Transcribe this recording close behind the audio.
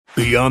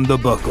Beyond the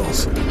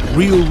Buckles,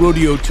 real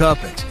rodeo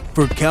topics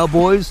for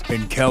cowboys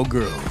and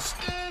cowgirls.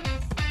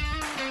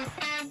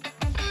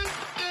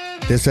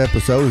 This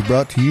episode is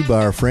brought to you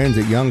by our friends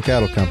at Young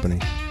Cattle Company.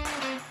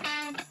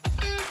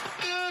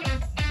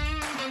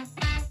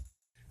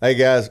 Hey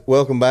guys,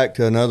 welcome back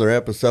to another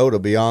episode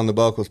of Beyond the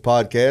Buckles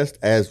podcast.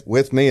 As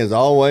with me as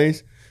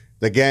always,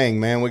 the gang,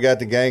 man. We got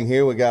the gang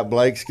here. We got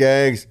Blake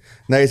Skaggs,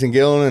 Nathan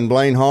Gillen, and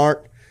Blaine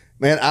Hart.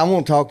 Man, I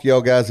want to talk to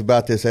y'all guys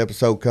about this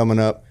episode coming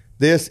up.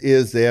 This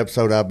is the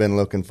episode I've been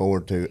looking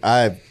forward to.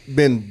 I've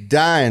been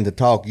dying to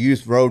talk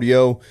youth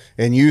rodeo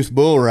and youth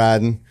bull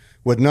riding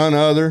with none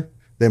other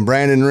than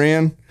Brandon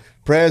Wren,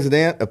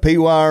 president of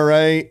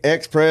PYRA,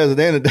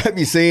 ex-president of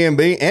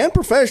WCMB, and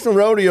professional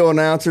rodeo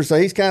announcer. So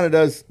he's kind of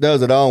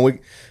does it all. We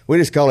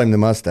just call him the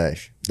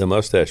mustache. The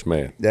mustache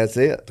man. That's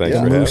it. Thanks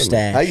for having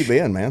me. How you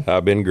been, man?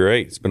 I've been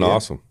great. It's been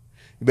awesome.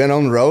 You been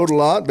on the road a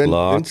lot?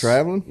 Been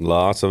traveling?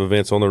 Lots of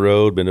events on the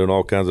road. Been doing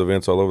all kinds of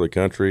events all over the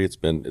country. It's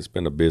been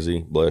a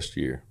busy, blessed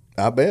year.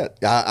 I bet.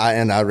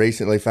 I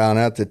recently found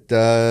out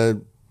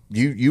that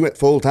you went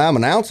full time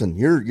announcing.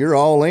 You're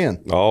all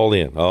in. All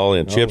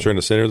in. Chips are in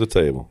the center of the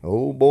table.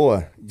 Oh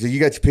boy! So you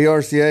got your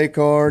PRCA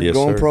card. Yes,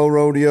 going sir. Pro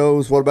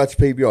rodeos. What about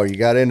your PBR? You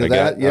got into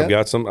that yet? I've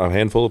got a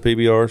handful of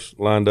PBRs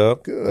lined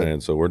up. Good.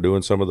 And so we're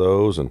doing some of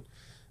those and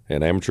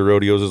amateur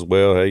rodeos as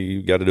well. Hey,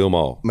 you got to do them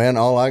all. Man,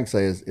 all I can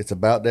say is it's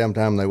about damn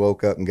time they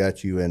woke up and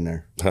got you in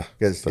there.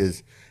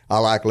 Because I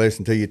like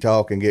listening to you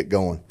talk and get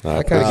going.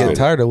 I kind of get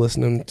tired of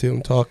listening to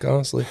him talk,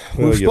 honestly.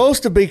 We're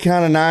supposed to be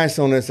kind of nice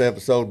on this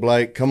episode,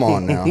 Blake. Come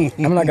on now.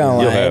 I'm not going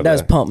to lie. It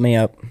does pump me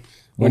up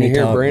When you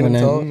hear talk. Brandon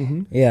talk?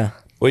 Mm-hmm. Yeah.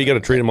 Well, you got to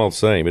treat them all the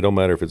same. It don't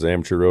matter if it's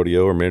amateur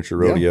rodeo or miniature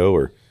rodeo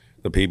or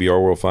the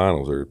PBR World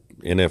Finals or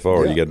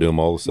NFR. You got to do them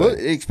all the same. Well,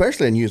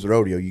 especially in youth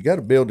rodeo, you got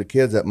to build the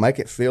kids that make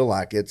it feel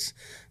like it's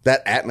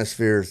that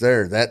atmosphere is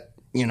there. That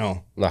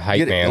the hype,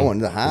 get it man. going,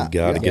 the hype. You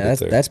got to get it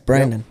there. That's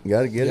Brandon. You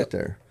got to get it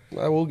there.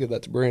 I will give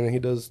that to Brandon. He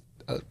does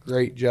a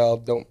great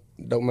job. Don't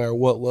matter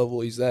what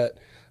level he's at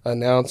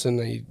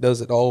announcing. He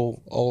does it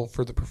all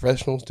for the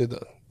professionals to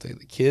the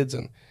kids,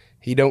 and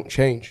he don't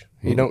change.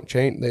 He don't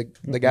change.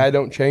 The guy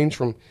don't change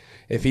from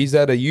if he's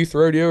at a youth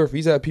rodeo or if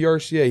he's at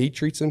PRCA. He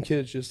treats them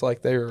kids just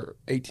like they're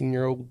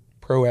 18-year-old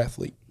pro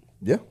athlete.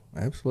 Yeah,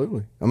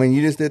 absolutely. I mean,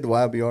 you just did the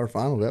YBR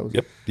final. That was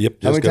Yep.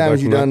 How many times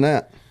have you done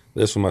that?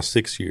 This was my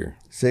 6th year.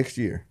 6th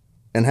year.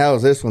 And how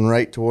is this one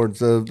rate towards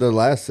the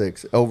last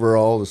 6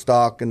 overall? The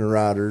stock and the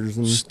riders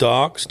and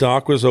Stock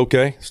was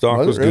okay.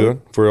 Stock was really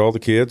good for all the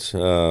kids.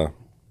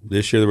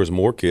 This year there was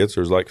more kids.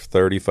 There was like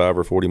 35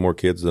 or 40 more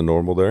kids than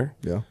normal there.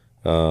 Yeah.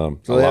 So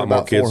they had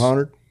about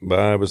 400?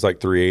 It was like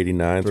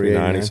 389,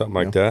 390, something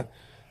like that.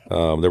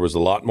 There was a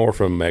lot more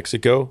from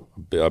Mexico,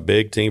 a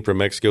big team from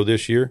Mexico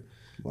this year.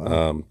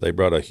 Wow. They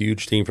brought a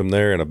huge team from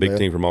there and a big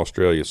team from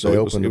Australia. So they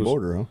opened the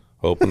border, huh?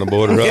 Open the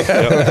border up.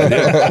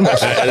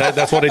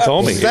 That's what they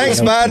told me.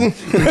 Thanks, Biden.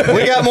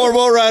 We got more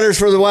bull riders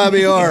for the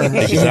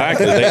YBR.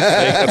 Exactly.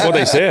 That's what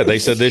they said. They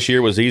said this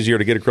year was easier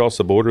to get across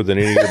the border than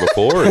any year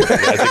before. And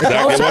that's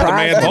exactly what the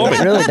man told me.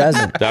 It really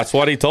doesn't. That's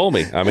what he told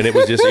me. I mean, it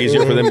was just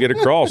easier for them to get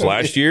across.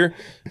 Last year,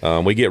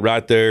 we get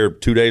right there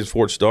 2 days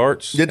before it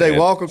starts. Did they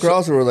walk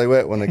across or were they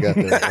wet when they got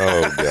there?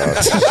 Oh, God.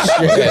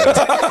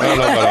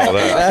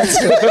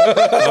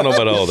 I don't know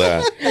about all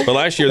that. But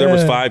last year, there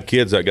was 5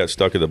 kids that got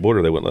stuck at the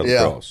border. They wouldn't let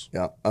them cross.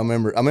 Yeah, I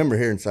remember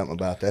hearing something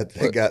about that.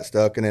 They got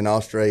stuck, and in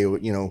Australia,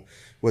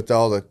 with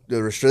all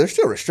there's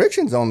still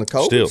restrictions on the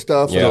COVID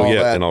stuff and all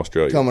that in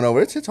Australia coming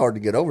over. It's hard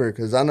to get over here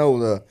because I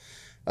know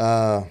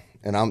they're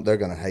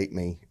going to hate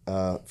me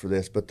for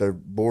this, but the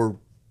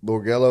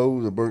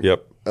Borgello,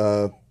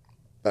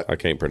 I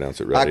can't pronounce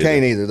it right. I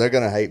can't either. They're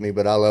going to hate me,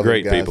 but I love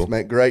great them guys. people.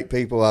 Great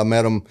people. I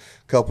met them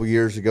a couple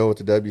years ago at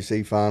the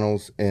WC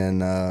finals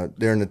and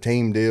during the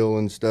team deal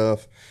and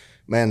stuff.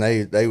 Man,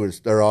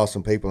 they're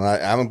awesome people,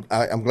 and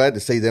I'm glad to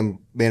see them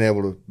being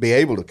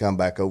able to come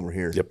back over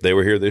here. Yep, they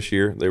were here this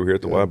year. They were here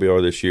at the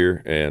YBR this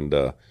year, and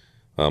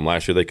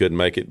last year they couldn't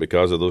make it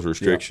because of those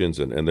restrictions,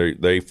 and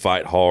they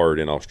fight hard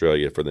in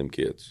Australia for them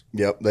kids.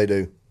 Yep, they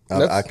do.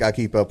 I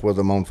keep up with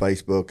them on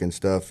Facebook and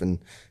stuff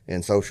and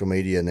social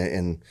media,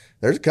 and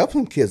there's a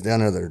couple of kids down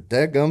there that are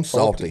dadgum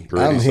salty.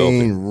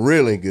 Salty.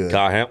 Really good.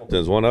 Kai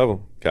Hamilton's one of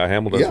them.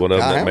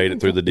 That made it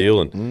through the deal,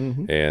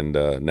 and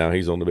now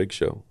he's on the big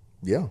show.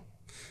 Yeah.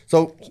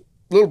 So,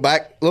 little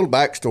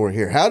backstory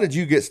here. How did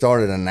you get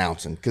started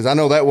announcing? Because I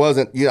know that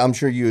wasn't. I'm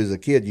sure you as a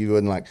kid you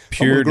wasn't like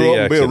pure grow up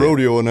and be a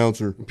rodeo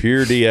announcer.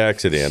 Pure D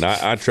accident.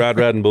 I tried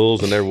riding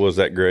bulls and never was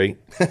that great.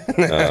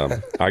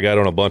 I got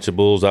on a bunch of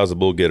bulls. I was a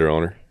bull getter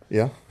owner.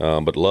 Yeah.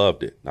 But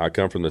loved it. I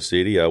come from the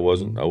city. I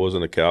wasn't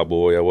a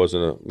cowboy. I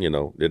wasn't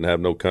didn't have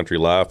no country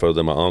life other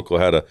than my uncle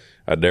had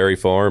a dairy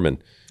farm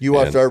and. You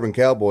watched Urban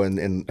Cowboy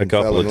and a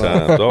couple of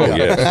times. Oh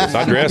yes.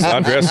 I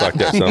dress like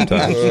that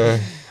sometimes.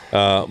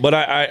 But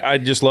I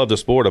just love the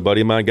sport. A buddy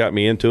of mine got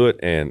me into it,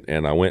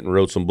 and I went and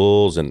rode some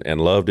bulls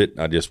and loved it.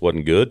 I just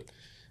wasn't good.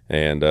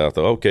 And I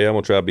thought, okay, I'm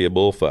going to try to be a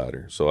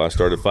bullfighter. So I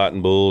started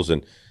fighting bulls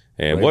and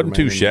wasn't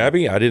too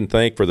shabby. I didn't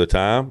think for the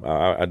time.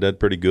 I did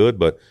pretty good,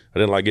 but I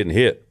didn't like getting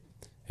hit.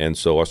 And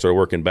so I started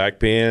working back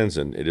pins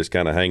and it just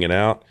kind of hanging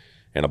out.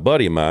 And a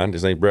buddy of mine,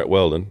 his name's Brett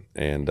Weldon,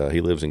 and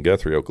he lives in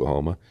Guthrie,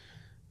 Oklahoma.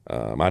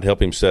 I'd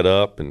help him set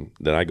up, and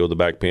then I'd go to the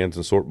back pins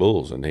and sort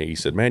bulls. And he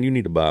said, man, you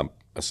need to buy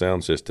a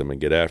sound system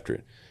and get after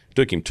it. It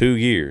took him 2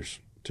 years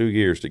to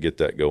get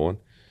that going.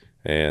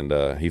 And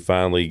he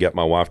finally got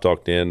my wife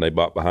talked in. They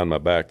bought behind my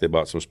back. They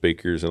bought some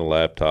speakers and a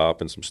laptop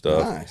and some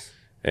stuff. Nice.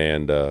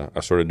 And I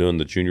started doing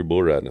the Junior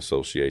Bull Riding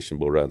Association,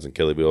 bull ridings in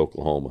Kellyville,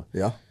 Oklahoma.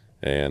 Yeah.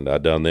 And I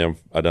done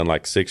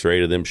like 6 or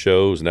 8 of them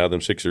shows, and out of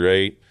them 6 or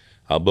 8,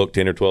 I booked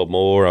 10 or 12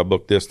 more. I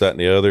booked this, that, and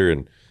the other,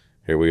 and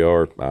here we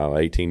are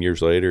 18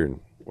 years later, and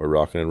we're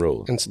rocking and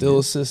rolling. And still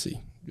a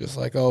sissy, just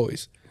like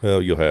always.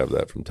 Well, you'll have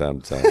that from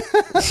time to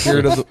time.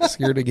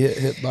 Scared to get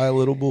hit by a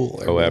little bull.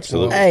 Oh,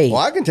 absolutely. Hey,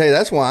 Well, I can tell you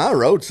that's why I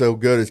rode so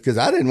good is because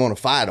I didn't want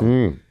to fight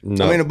them.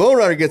 No. I mean, a bull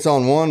rider gets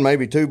on one,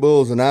 maybe 2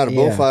 bulls a night. A Yeah.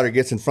 bullfighter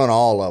gets in front of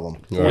all of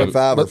them,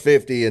 45 or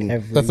 50, and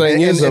The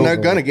thing is, and though, they're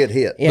going to get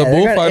hit. yeah, the they're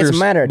gonna- bullfighters, it's a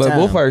matter of but time.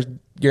 bullfighters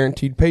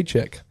guaranteed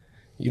paycheck.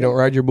 You don't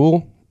ride your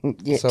bull.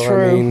 Yeah, So true.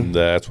 I mean,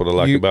 That's what I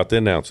like You- about the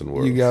announcing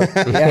world. you got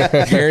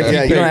Yeah. guaranteed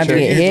Yeah, You don't have to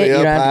paycheck. get hit. Usually You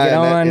up don't have to high get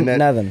in that- on. in that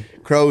Nothing.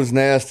 Crow's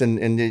nest,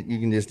 and you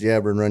can just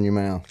jabber and run your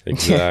mouth.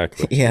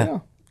 Exactly. Yeah.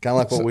 Kind of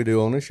like what we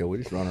do on this show. We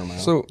just run our mouth.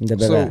 So,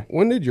 Da-da-da. so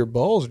when did your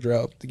balls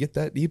drop to get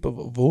that deep of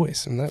a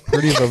voice and that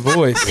pretty of a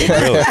voice?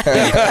 Really?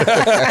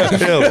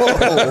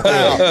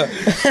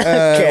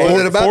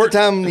 was it about the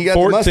time you got the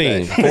 14.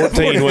 mustache?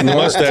 14, when the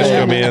mustache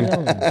come in,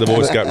 the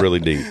voice got really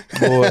deep.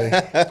 Boy,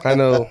 I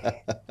know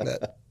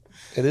that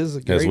it is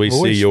a great As we voice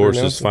see, for yours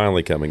is announcing.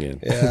 finally coming in.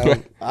 Yeah,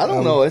 I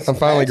don't know. It's I'm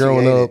finally patchy,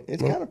 growing ain't it? up.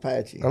 It's kind of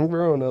patchy. I'm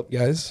growing up,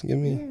 guys. Give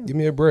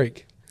me a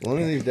break. One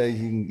of these days,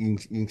 you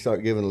can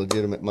start giving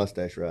legitimate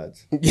mustache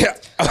rides. Yeah,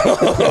 Because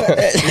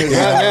right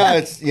now,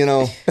 it's With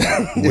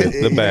the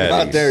you're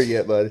not baddies. there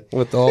yet, buddy.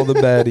 with all the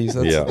baddies.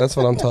 That's, Yeah. that's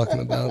what I'm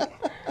talking about.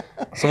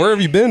 So where have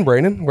you been,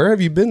 Brandon? Where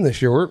have you been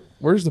this year?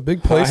 Where's the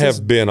big I places?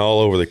 have been all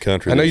over the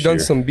country. I know this you've done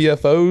year. some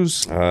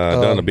BFOs.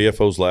 I've done the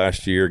BFOs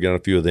last year, done a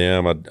few of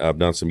them. I've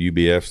done some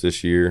UBFs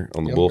this year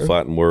on the Yeah,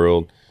 bullfighting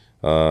world.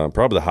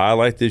 Probably the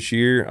highlight this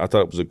year, I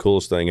thought it was the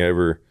coolest thing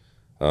ever.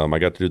 I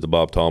got to do the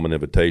Bob Tallman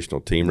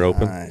Invitational team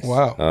roping. Nice.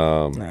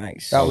 Wow.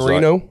 Nice. Out I in was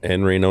Reno.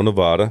 in Reno,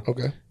 Nevada.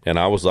 Okay. And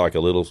I was like a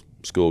little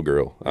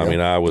schoolgirl. I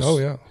mean, I was. Oh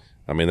yeah.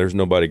 I mean, there's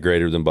nobody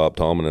greater than Bob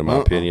Tallman, in my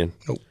opinion.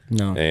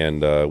 No.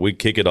 And we'd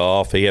kick it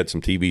off. He had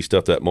some TV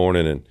stuff that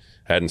morning and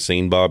hadn't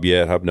seen Bob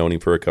yet. I've known him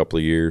for a couple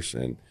of years.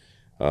 And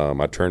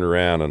I turned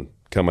around and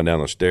coming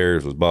down the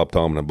stairs was Bob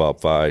Tallman and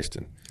Bob Feist.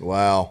 And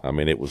Wow. I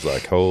mean, it was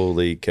like,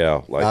 holy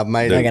cow. Like, I've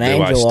made do, Like an do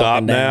I angel stop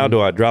walking now? down. Do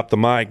I drop the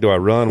mic? Do I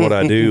run? What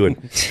I do?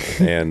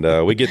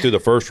 And we get through the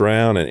first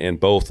round, and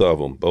both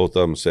of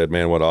them said,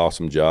 man, what an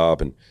awesome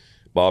job. And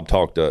Bob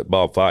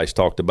Feist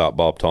talked about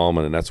Bob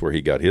Tallman, and that's where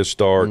he got his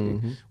start,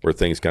 and where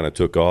things kind of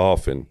took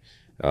off. And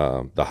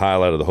the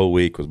highlight of the whole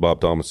week was Bob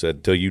Tallman said,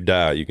 until you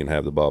die, you can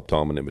have the Bob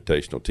Tallman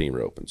Invitational team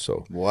roping.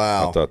 So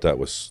Wow. I thought that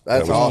was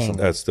awesome.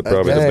 That's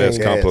probably the dang. best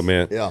Yes.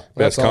 compliment. Yeah. Best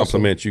That's awesome.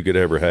 compliment you could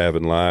ever have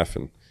in life.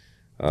 And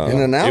In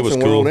the it was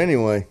announcing cool. world,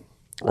 anyway.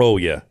 Oh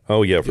yeah,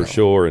 for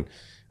sure.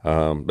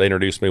 And they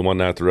introduced me one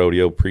night at the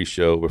rodeo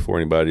pre-show before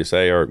anybody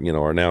say, our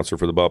announcer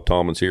for the Bob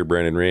Tallman's here,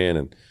 Brandon Wren,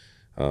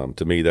 and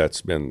to me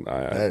that's been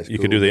is you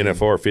cool, could do the man.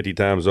 NFR 50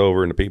 times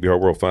over and the PBR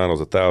World Finals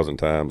 1,000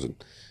 times, and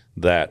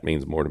that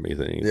means more to me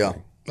than anything. Yeah.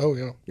 Oh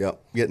yeah.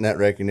 Yep. Getting that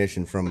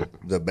recognition from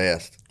the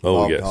best.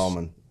 Oh, Bob yes.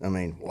 Tallman. I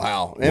mean,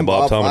 wow. And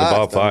Bob Tallman and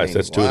Bob I Feist, mean,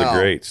 that's two of the wow.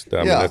 greats. I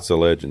mean, Yeah. that's the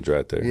legends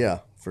right there. Yeah,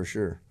 for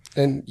sure.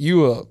 And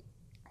you,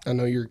 I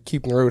know you're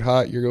keeping the road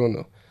hot. You're going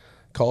to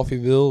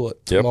Coffeyville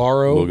Yep.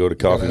 tomorrow. We'll go to You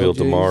got Coffeyville LJs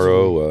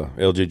tomorrow.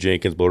 LJ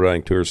Jenkins bull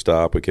riding tour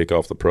stop. We kick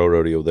off the pro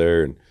rodeo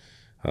there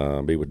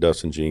and be with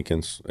Dustin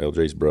Jenkins,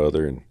 LJ's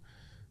brother, and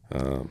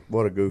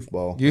What a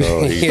goofball.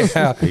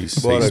 Yeah.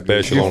 he's What a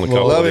special on a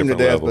couple Love of him to different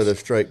death, levels. but a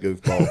straight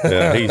goofball.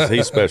 Yeah,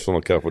 he's special on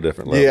a couple of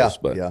different levels. yeah,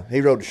 but yeah. He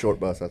rode the short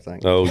bus, I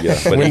think. oh yeah,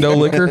 but Window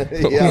liquor.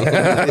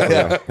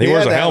 yeah. he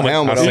wears had a to have helmet.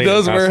 I on. seen He it.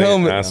 does I wear a seen it.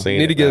 helmet. I seen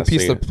Need it. to get I a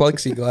piece seen of it.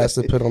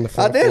 plexiglass to put on the I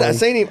front. did. I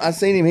end.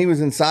 seen him. He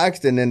was in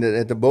Sykeston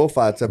at the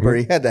bullfights up there.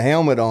 He had the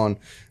helmet on, and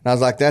I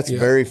was like, "That's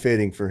very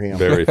fitting for him.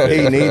 Very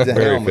fitting. He needs a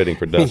Very helmet. fitting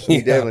for Dustin.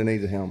 He definitely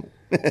needs a helmet."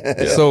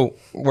 So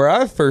where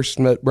I first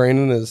met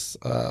Brandon is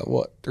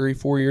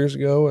 3-4 years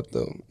ago at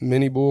the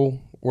Mini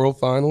Bull World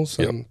Finals,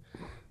 and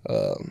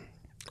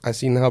I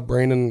seen how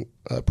Brandon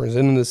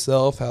presented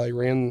himself, how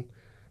he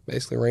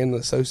basically ran the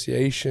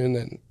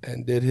association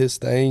and did his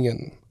thing,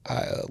 and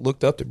I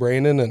looked up to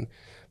Brandon and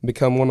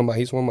become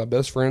he's one of my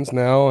best friends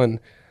now, and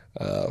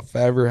if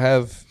I ever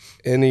have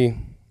any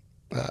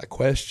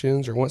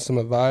questions or want some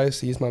advice,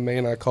 he's my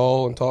man I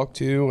call and talk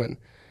to. And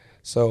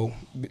so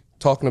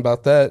talking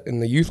about that in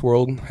the youth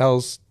world,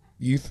 how's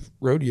youth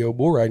rodeo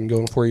bull riding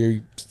going for you? Are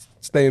you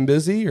staying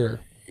busy or?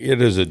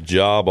 It is a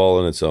job all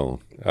in its own.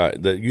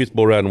 The youth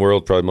bull riding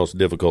world is probably the most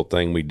difficult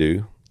thing we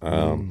do.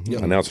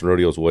 Announcing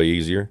rodeo is way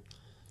easier,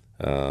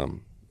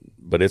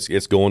 but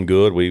it's going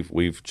good.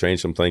 We've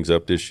changed some things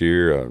up this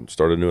year.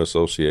 Started a new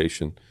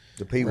association,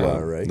 The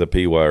PYRA. the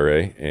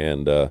PYRA,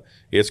 and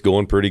it's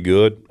going pretty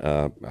good.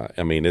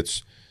 I mean,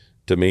 it's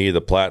to me,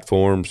 the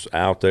platforms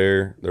out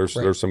there,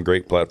 there's some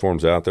great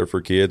platforms out there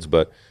for kids,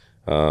 but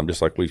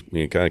just like we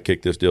kind of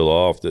kicked this deal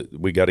off, that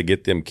we got to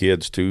get them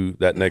kids to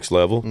that next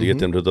level to get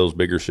them to those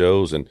bigger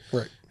shows.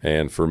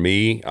 And for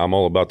me, I'm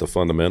all about the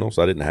fundamentals.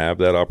 I didn't have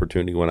that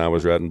opportunity when I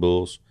was riding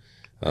bulls.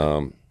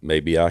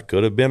 Maybe I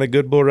could have been a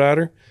good bull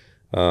rider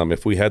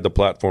if we had the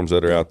platforms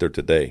that are out there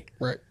today.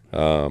 Right.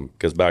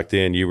 Because back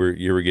then you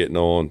were getting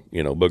on,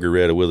 Booger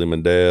Red or Willie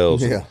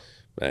Mandels. Yeah.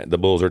 The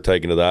bulls are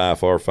taken to the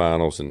IFR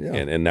finals,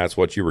 and that's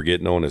what you were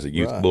getting on as a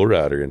youth bull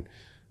rider.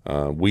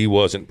 And we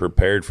wasn't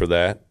prepared for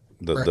that.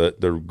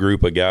 The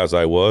group of guys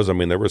I was,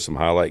 there were some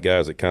highlight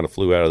guys that kind of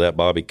flew out of that.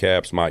 Bobby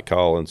Capps, Mike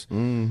Collins,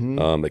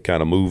 that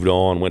kind of moved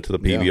on, went to the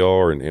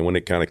PBR, and when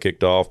it kind of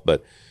kicked off.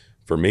 But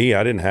for me,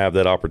 I didn't have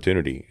that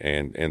opportunity.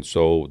 And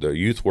so the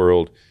youth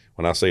world,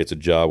 when I say it's a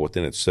job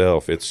within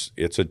itself, it's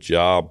a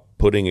job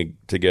putting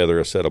together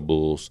a set of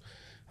bulls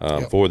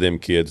for them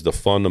kids, the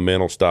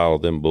fundamental style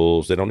of them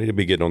bulls. They don't need to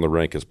be getting on the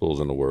rankest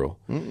bulls in the world.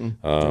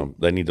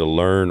 They need to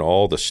learn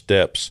all the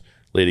steps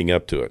leading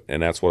up to it.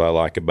 And that's what I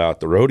like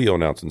about the rodeo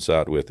announcing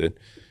side with it,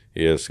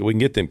 is we can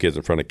get them kids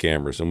in front of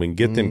cameras, and we can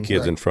get them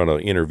kids in front of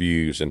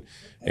interviews,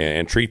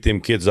 and treat them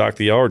kids like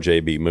they are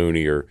J.B.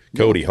 Mooney or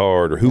Cody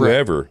Hart or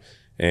whoever,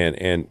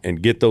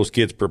 and get those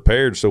kids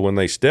prepared so when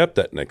they step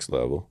that next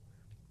level,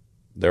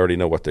 they already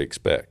know what to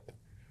expect.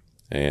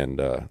 And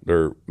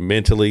they're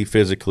mentally,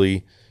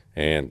 physically,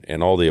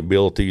 and all the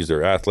abilities,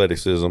 their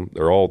athleticism,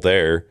 they're all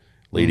there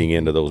leading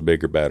into those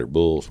bigger, badder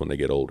bulls when they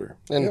get older.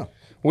 And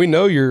we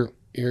know you're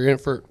in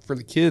for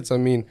the kids.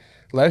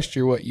 Last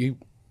year, you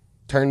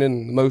turned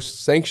in the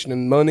most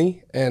sanctioning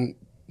money, and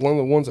one of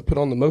the ones that put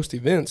on the most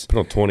events. Put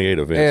on 28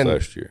 events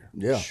last year.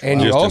 Yeah.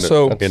 And just you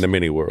also in the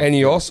mini world. And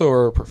you also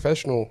are a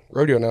professional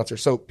rodeo announcer,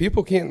 so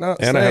people can't not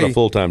and say. I had a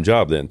full-time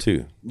job then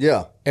too.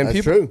 Yeah, and that's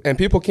people true. And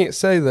people can't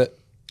say that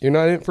you're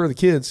not in it for the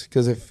kids,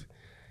 because if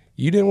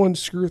you didn't want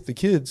to screw with the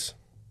kids,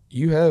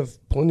 you have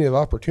plenty of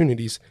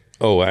opportunities.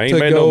 Oh, I ain't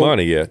made no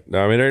money yet.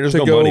 There's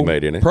no money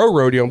made in it. Pro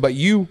rodeo, but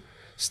you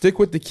stick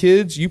with the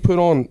kids. You put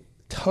on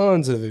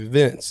tons of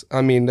events.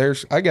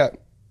 I got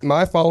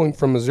my following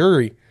from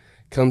Missouri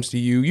comes to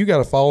you. You got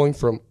a following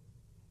from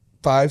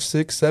 5,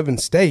 6, 7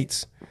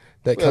 states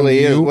that come to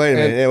you. Wait a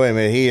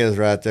minute. He is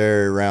right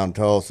there around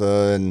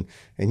Tulsa, and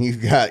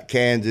you've got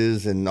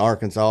Kansas and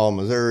Arkansas,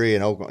 Missouri,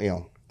 and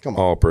Oklahoma. Come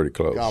on, all pretty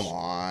close. Come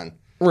on.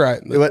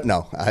 Right. But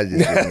no, I just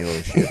giving you a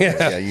little shit.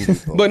 Yeah, you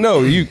do. But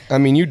no, you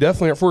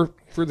definitely are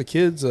for the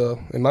kids,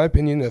 in my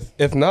opinion.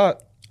 If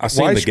not,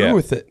 why screw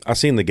with it? I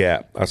seen the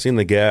gap.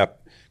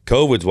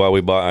 COVID's why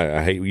we bought.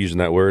 I hate using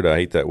that word. I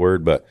hate that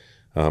word, but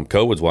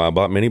COVID's why I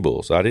bought mini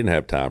bulls. I didn't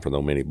have time for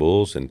no mini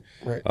bulls, and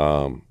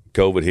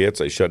COVID hits.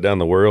 They shut down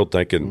the world,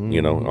 thinking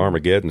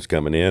Armageddon's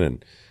coming in.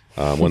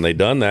 And when they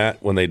done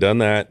that,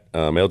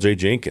 LJ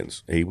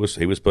Jenkins, he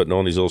was putting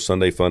on these little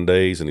Sunday fun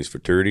days and these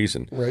fraternities,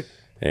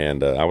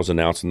 and I was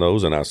announcing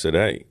those, and I said,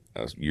 hey,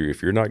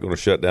 if you're not going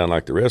to shut down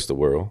like the rest of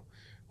the world,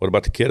 what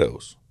about the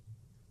kiddos?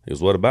 He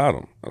goes, what about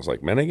them? I was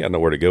like, man, they got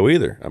nowhere to go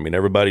either.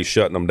 Everybody's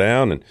shutting them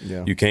down,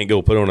 and you can't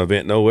go put on an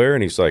event nowhere.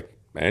 And he's like,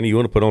 man, you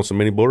want to put on some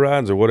mini bull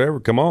rides or whatever?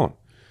 Come on.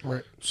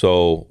 Right.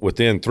 So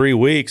within 3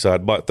 weeks,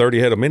 I'd bought 30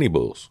 head of mini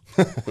bulls.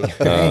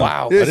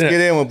 Wow. Just get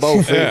in with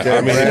both feet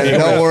there, Brad.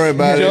 Don't worry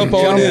about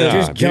it.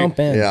 Just jump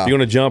in. If you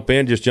want to jump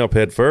in, just jump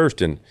head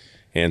first.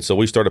 And so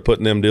we started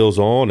putting them deals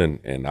on,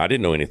 and I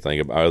didn't know anything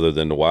about other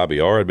than the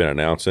YBR I'd been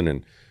announcing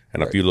and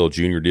a few little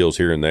junior deals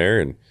here and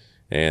there.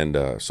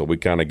 And so we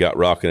kind of got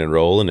rocking and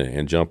rolling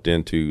and jumped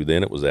into,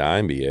 then it was the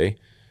IMBA,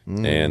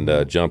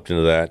 and jumped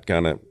into that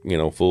kind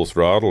of, full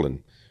throttle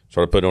and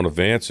started putting on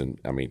events. And,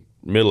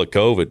 middle of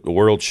COVID, the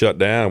world shut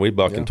down. We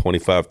bucking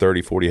 25,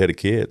 30, 40 head of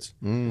kids.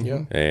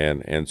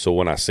 And so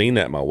when I seen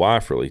that, my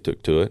wife really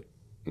took to it.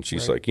 And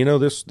she's like,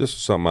 this is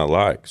something I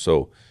like.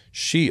 So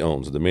she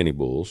owns the mini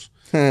bulls.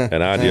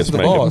 And I just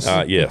make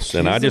it,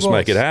 and I just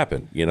make it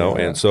happen,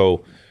 And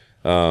so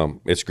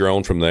it's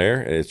grown from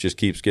there. It just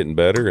keeps getting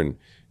better. And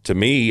to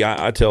me,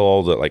 I tell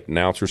all the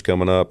announcers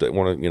coming up that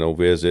want to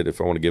visit,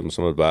 if I want to give them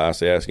some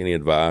advice, ask any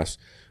advice,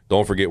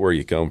 don't forget where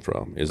you come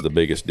from is the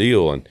biggest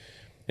deal.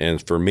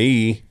 And for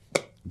me,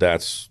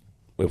 that's,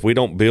 if we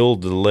don't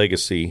build the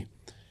legacy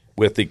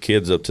with the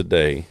kids of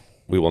today,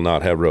 we will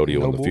not have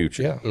rodeo in the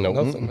future.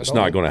 Nothing. It's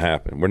not going to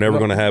happen. We're never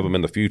going to have them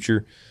in the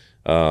future.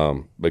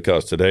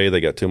 Because today they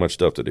got too much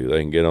stuff to do.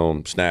 They can get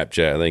on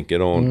Snapchat, they can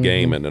get on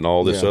gaming and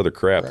all this other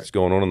crap that's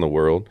going on in the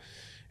world.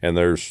 And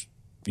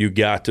you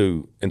got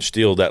to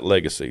instill that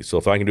legacy. So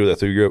if I can do that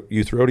through your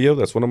youth rodeo,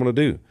 that's what I'm going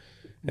to do.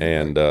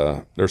 And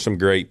there's some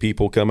great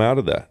people come out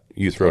of that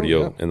youth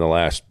rodeo in the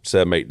last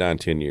 7, 8, 9,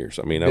 10 years.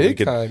 We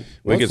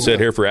could sit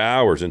here for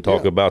hours and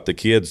talk about the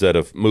kids that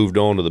have moved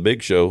on to the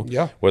big show,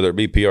 whether it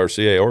be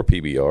PRCA or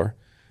PBR,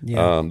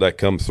 that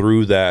come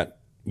through that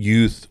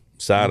youth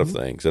side of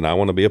things, and I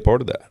want to be a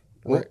part of that.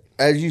 Well,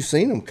 as you've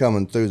seen them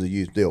coming through the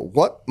youth deal,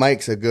 what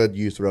makes a good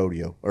youth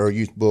rodeo or a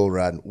youth bull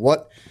riding?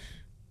 What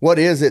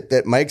is it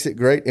that makes it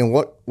great, and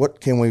what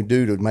can we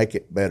do to make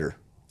it better?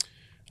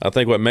 I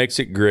think what makes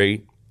it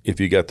great, if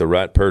you got the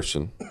right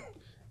person,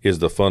 is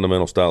the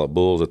fundamental style of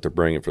bulls that they're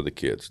bringing for the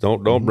kids.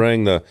 Don't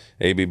bring the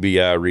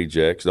ABBI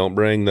rejects. Don't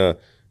bring the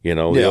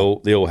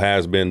the old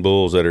has-been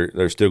bulls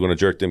they're still going to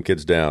jerk them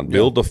kids down.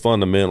 Build the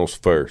fundamentals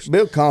first.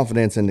 Build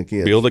confidence in the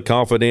kids. Build the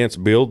confidence.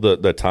 Build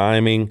the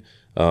timing.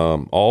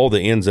 All the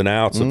ins and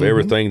outs of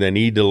everything they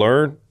need to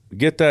learn.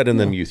 Get that in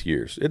them youth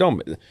years.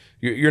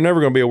 You're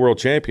never going to be a world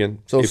champion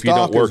if you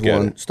don't work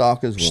at it.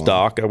 Stock is one.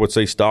 Stock, I would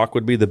say stock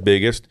would be the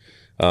biggest.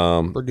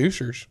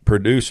 Producers.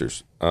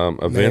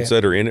 Events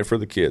that are in it for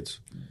the kids.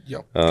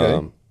 Yep.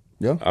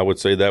 I would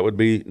say that would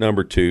be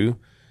number 2.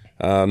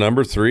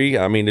 Number 3,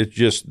 I mean, it's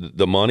just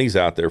the money's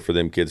out there for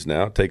them kids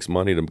now. It takes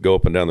money to go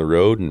up and down the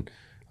road.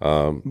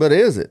 But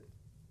is it?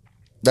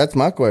 That's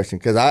my question,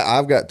 because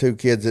I've got 2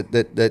 kids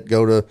that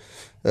go to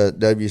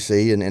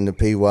WC and the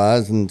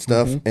PYs and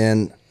stuff,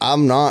 and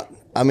I'm not.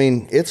 I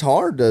mean, it's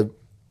hard to.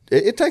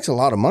 It takes a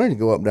lot of money to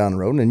go up and down the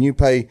road, and you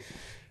pay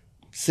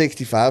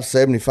 $65,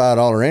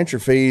 $75 entry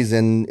fees,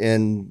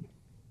 and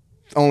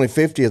only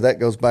 50 of that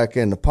goes back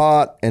in the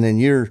pot, and then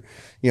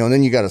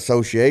then you got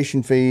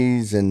association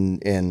fees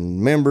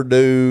and member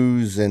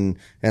dues and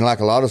like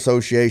a lot of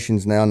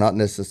associations now, not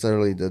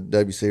necessarily the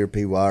WC or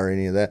PY or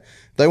any of that.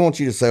 They want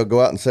you to go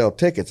out and sell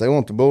tickets. They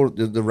want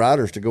the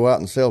riders to go out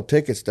and sell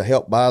tickets to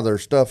help buy their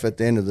stuff at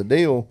the end of the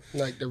deal.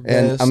 Like their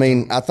and vest. I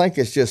mean, I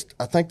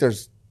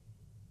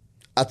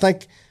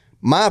think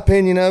my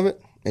opinion of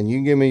it, and you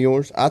can give me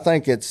yours. I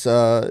think it's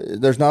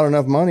there's not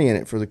enough money in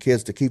it for the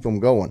kids to keep them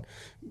going,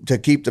 to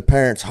keep the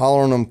parents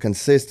hollering them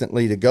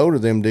consistently to go to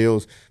them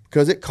deals,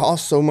 because it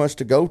costs so much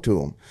to go to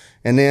them.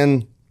 And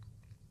then,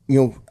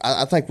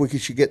 I think we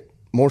should get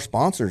more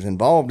sponsors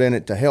involved in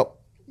it to help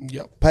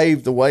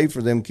pave the way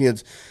for them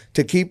kids,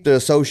 to keep the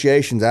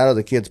associations out of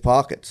the kids'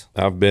 pockets.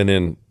 I've been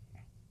in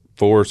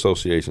 4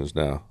 associations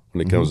now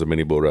when it comes to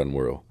mini bull riding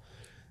world.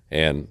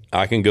 And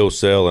I can go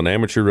sell an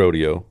amateur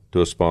rodeo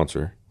to a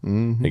sponsor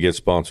and get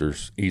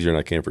sponsors easier than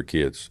I can for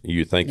kids.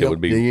 You think it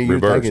would be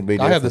reversed.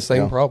 I have the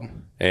same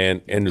problem.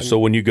 And so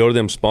when you go to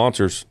them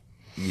sponsors,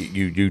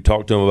 you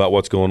talk to them about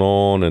what's going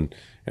on and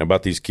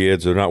about these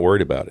kids. They're not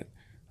worried about it.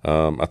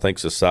 I think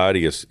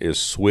society is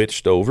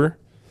switched over,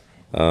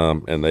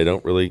 and they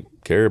don't really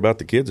care about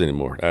the kids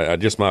anymore.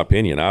 Just my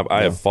opinion.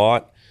 I have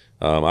fought.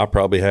 I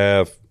probably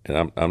have,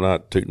 and I'm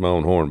not tooting my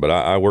own horn, but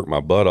I work my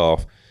butt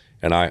off,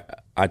 and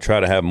I try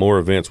to have more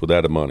events with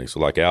added money. So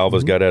like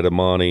Alva's got added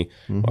money.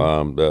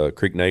 The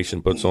Creek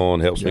Nation puts on,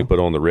 helps me put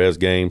on the res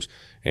games,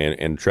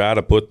 and try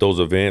to put those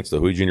events. The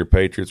Hui Junior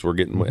Patriots, we're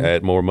getting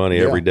add more money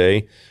every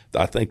day.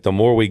 I think the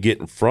more we get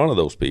in front of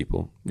those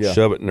people,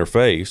 shove it in their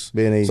face,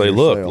 say,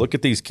 look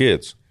at these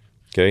kids.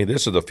 Okay,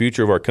 this is the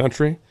future of our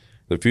country,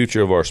 the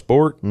future of our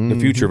sport, the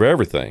future of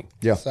everything.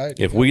 Yeah.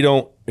 If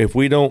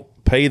we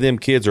don't pay them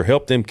kids or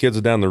help them kids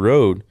down the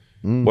road,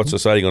 what's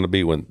society going to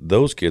be when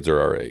those kids are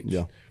our age?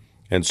 Yeah.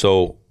 And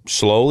so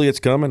slowly it's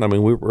coming. I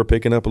mean, we're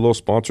picking up a little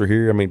sponsor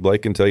here. I mean,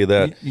 Blake can tell you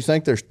that. You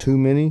think there's too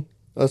many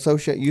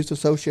youth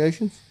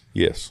associations?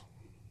 Yes.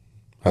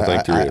 I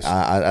think there is.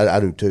 I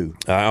do too.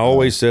 I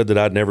always said that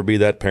I'd never be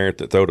that parent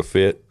that throwed a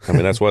fit. I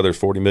mean, that's why there's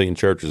 40 million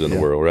churches in the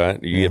world,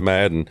 right? You get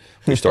mad and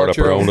we start up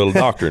our own little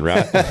doctrine,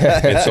 right?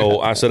 And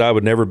so I said I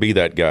would never be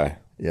that guy.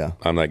 Yeah.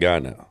 I'm that guy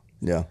now.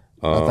 Yeah.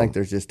 I think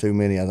there's just too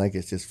many. I think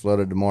it's just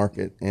flooded the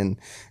market. And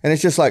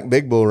it's just like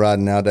big bull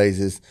riding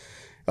nowadays is,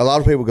 a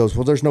lot of people goes,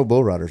 well, there's no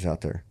bull riders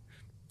out there.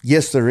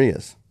 Yes, there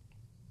is.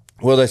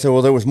 Well, they say,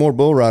 well, there was more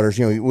bull riders.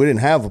 We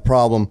didn't have a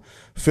problem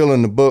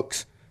filling the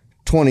books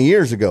 20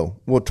 years ago.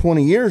 Well,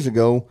 20 years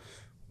ago,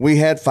 we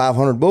had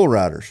 500 bull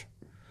riders.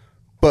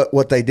 But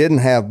what they didn't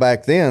have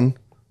back then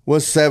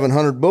was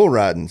 700 bull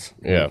ridings.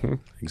 Yeah,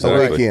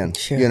 exactly. A weekend,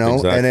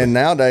 Exactly. And then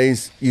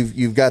nowadays,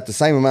 you've got the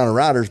same amount of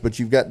riders, but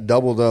you've got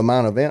double the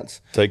amount of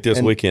events. Take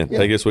this weekend.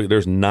 Take this week.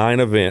 There's 9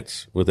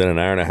 events within an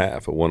hour and a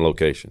half at one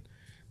location.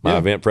 My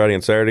event Friday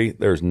and Saturday,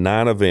 there's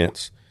 9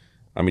 events.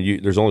 I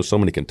mean, there's only so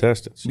many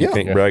contestants. You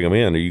can't drag them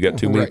in, or you got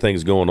too many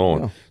things going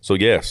on. Yeah. So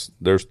yes,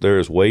 there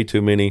is way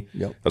too many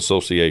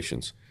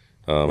associations.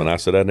 And I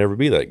said I'd never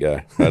be that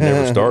guy. I'd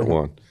never start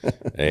one,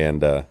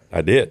 and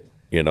I did.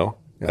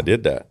 I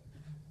did that,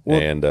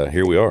 and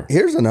here we are.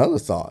 Here's another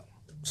thought.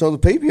 So the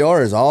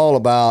PPR is all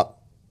about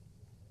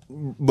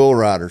bull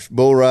riders,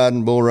 bull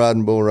riding.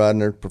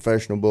 They're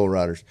professional bull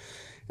riders,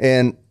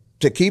 and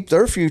to keep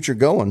their future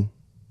going,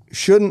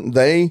 shouldn't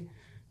they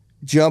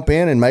jump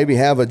in and maybe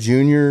have a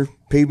junior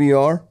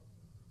PBR?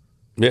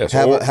 Yes,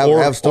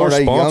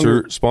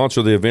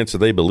 sponsor the events that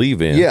they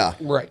believe in. Yeah,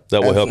 right.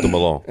 That will help them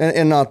along.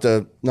 And not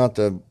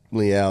the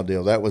Leal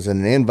deal. That was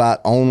an invite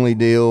only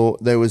deal.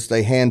 They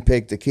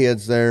handpicked the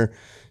kids there.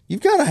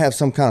 You've got to have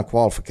some kind of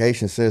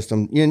qualification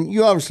system.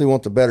 You obviously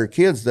want the better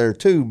kids there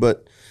too,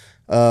 but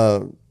you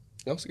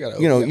also got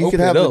to you could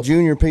have a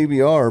junior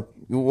PBR,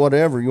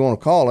 whatever you want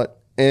to call it,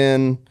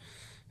 and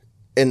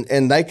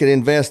they could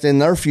invest in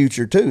their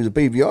future too. The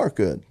PBR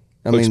could.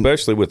 I mean,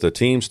 especially with the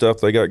team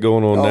stuff they got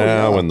going on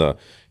now, and the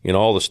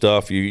all the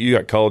stuff. You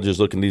got colleges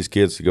looking at these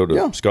kids to go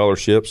to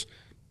scholarships.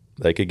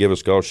 they could give a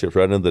scholarship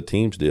right into the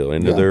teams deal,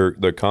 into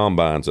their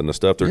combines and the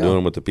stuff they're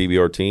doing with the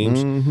PBR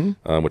teams,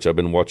 which I've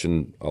been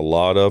watching a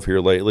lot of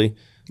here lately.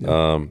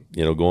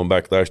 Going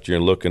back last year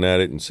and looking at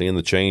it and seeing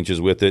the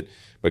changes with it,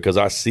 because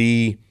I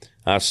see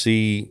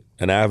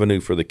an avenue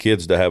for the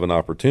kids to have an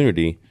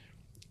opportunity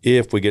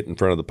if we get in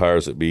front of the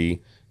powers that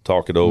be,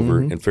 talk it over,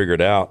 and figure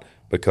it out,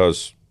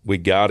 because we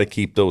got to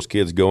keep those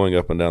kids going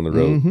up and down the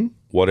road,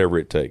 whatever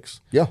it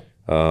takes. Yeah.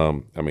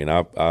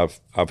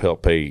 I've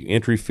helped pay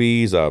entry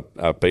fees.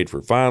 I've paid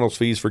for finals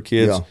fees for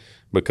kids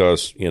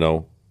because,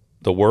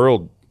 the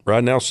world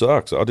right now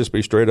sucks. I'll just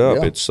be straight up.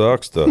 Yeah. It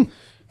sucks. The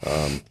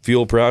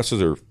fuel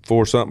prices are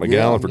 $4 a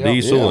gallon for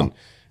diesel.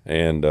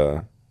 And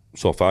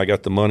so if I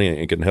got the money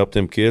and can help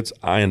them kids,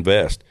 I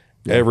invest.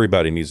 Yeah.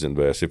 Everybody needs to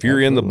invest. If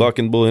you're in the buck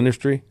and bull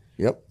industry,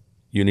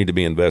 you need to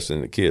be investing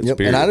in the kids. Yep.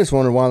 And I just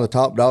wonder why the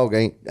top dog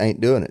ain't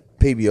doing it.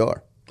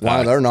 PBR.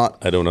 Why they're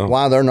not? I don't know.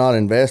 Why they're not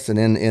investing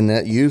in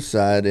that youth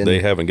side? And they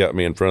haven't got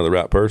me in front of the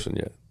right person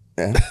yet.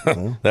 Yeah,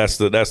 well. That's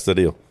the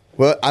deal.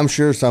 Well, I'm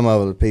sure some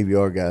of the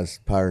PBR guys,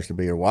 powers to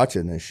be, are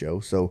watching this show.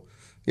 So,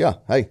 yeah,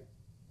 hey,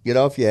 get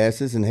off your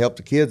asses and help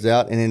the kids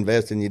out and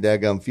invest in your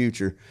daggum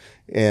future,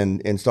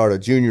 and start a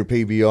junior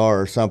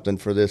PBR or something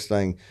for this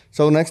thing.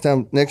 So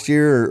next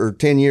year or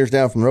 10 years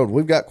down from the road,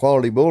 we've got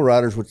quality bull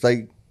riders, which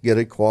they get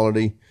a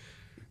quality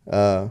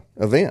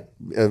event,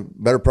 a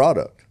better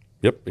product.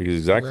 Yep,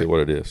 exactly what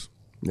it is.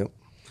 Yep.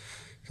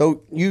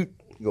 So you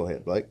go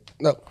ahead, Blake.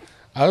 No,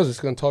 I was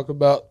just going to talk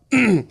about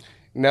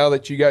now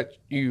that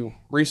you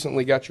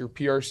recently got your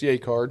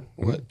PRCA card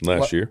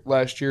last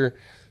year.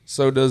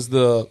 So does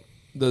the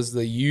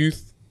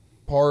youth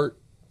part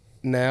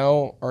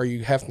now? Are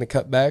you having to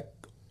cut back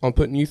on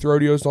putting youth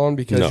rodeos on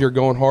because you're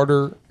going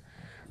harder?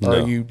 Or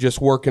are you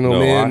just working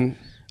them in?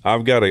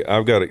 I've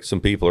got some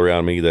people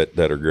around me that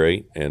are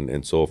great,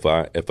 and so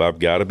if I've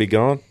got to be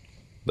gone,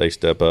 they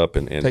step up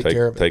and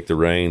take the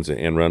reins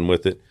and run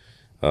with it.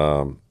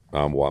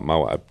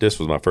 This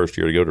was my first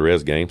year to go to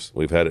Res Games.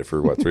 We've had it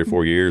for 3 or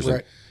 4 years.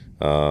 Right.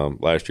 And,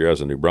 last year I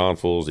was in New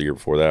Braunfels. The year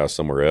before that I was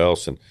somewhere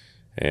else.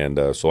 And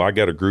so I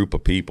got a group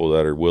of people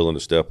that are willing to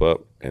step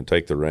up and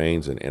take the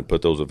reins and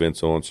put those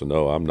events on. So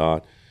no, I'm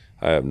not.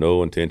 I have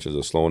no intentions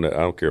of slowing it. I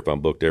don't care if I'm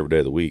booked every day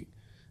of the week,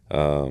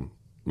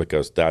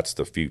 because that's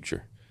the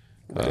future.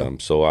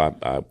 So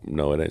I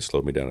no, it ain't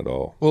slowed me down at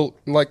all. Well,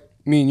 like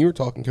me and you were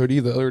talking, Cody,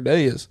 the other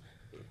day is,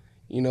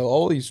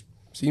 all these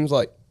seems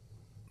like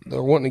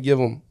they're wanting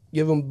to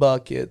give them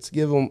buckets,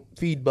 give them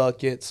feed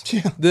buckets,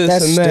 this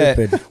that's and that.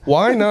 Stupid.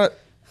 Why not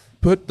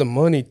put the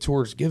money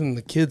towards giving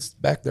the kids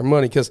back their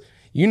money? Because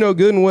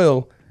good and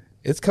well,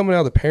 it's coming out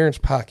of the parents'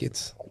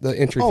 pockets, the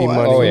entry fee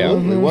money. Oh, yeah.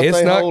 Mm-hmm. What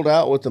they hold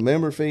out with the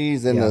member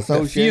fees and the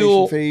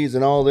association fees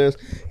and all this.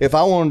 If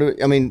I wanted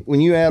to,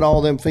 when you add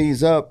all them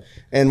fees up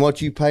and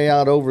what you pay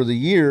out over the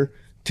year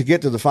to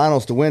get to the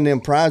finals to win them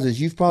prizes,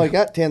 you've probably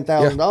got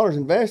 $10,000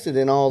 invested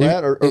in all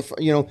that, or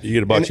you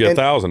get about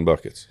 1,000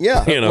 buckets.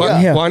 Yeah,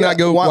 Why not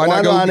go? Why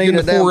not go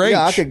get the 4-H?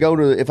 I could go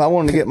to, if I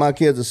wanted to get my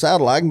kids a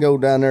saddle, I can go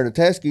down there to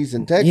Teskey's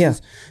in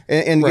Texas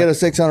and get a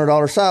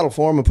 $600 saddle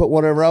for them and put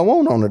whatever I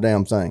want on the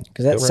damn thing.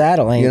 Because that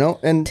saddle ain't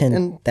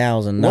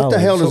 $10,000. What the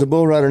hell does a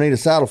bull rider need a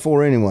saddle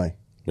for anyway?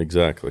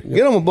 Exactly.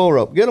 Get them a bull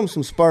rope. Get them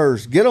some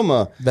spurs. Get them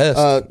a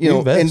vest.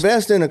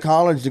 Invest in a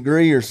college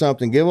degree or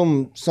something. Give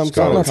them some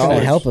kind of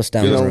college. Help us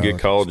down the road. Get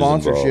colleges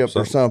sponsorship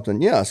or something.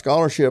 Yeah,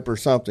 scholarship or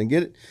something.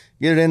 Get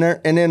it in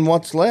there, and then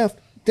what's left,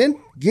 then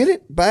get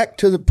it back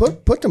to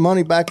put the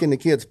money back in the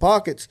kids'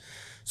 pockets,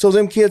 so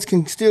them kids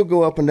can still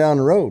go up and down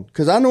the road.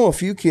 Because I know a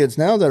few kids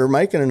now that are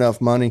making enough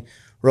money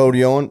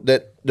rodeoing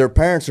that their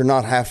parents are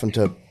not having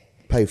to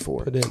pay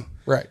for it. Put in.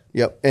 Right.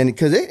 Yep, and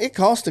because it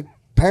costs the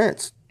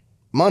parents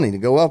money to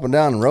go up and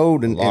down the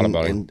road, and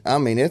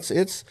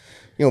it's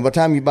by the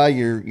time you buy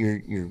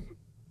your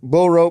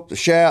bull rope, the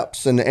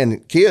shaps,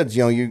 and kids,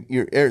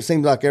 it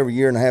seems like every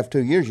year and a half, 2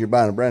 years, you're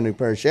buying a brand new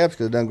pair of shaps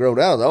because it done growed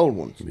out of the old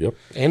ones. Yep.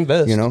 And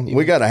vest.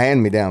 We got a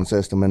hand-me-down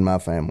system in my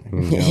family.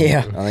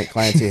 Yeah. I think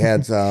Clancy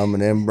had some,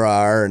 and then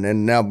Briar, and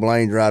then now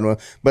Blaine's riding one.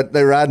 But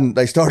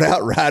they start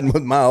out riding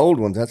with my old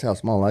ones. That's how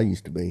small I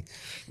used to be.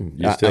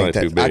 You still ain't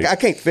too big. I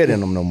can't fit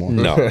in them no more.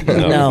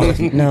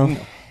 No.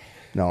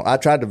 No, I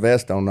tried the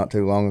vest on not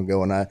too long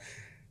ago, and I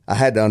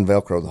had to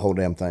unvelcro the whole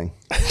damn thing.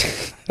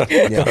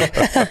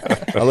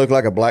 I look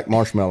like a black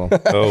marshmallow.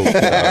 Oh,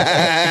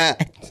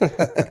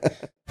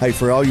 Hey,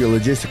 for all your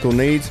logistical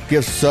needs,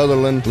 give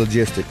Sutherland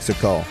Logistics a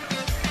call.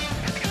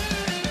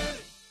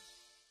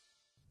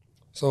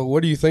 So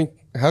what do you think?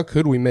 How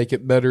could we make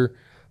it better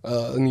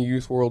in the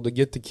youth world to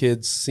get the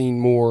kids seen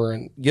more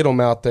and get them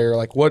out there?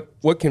 Like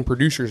what can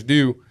producers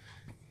do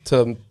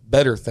to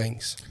better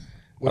things?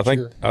 I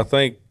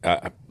think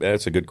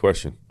that's a good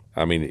question.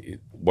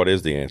 What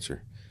is the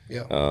answer?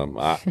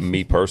 Yeah.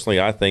 Me personally,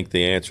 I think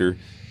the answer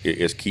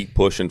is keep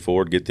pushing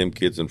forward, get them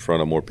kids in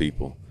front of more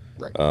people.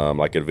 Right.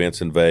 Like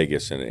events in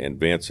Vegas and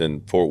events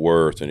in Fort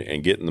Worth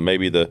and getting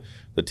maybe the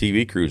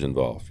TV crews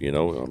involved.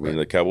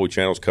 The Cowboy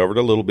Channel's covered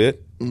a little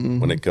bit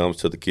when it comes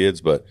to the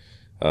kids, but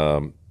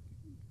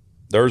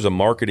there's a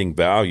marketing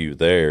value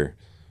there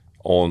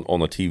on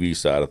the TV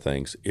side of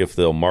things if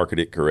they'll market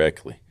it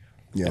correctly.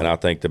 Yeah. And I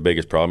think the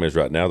biggest problem is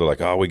right now they're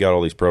like, oh, we got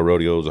all these pro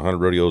rodeos, 100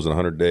 rodeos in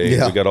 100 days.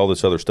 Yeah. We got all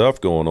this other stuff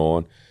going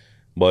on.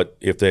 But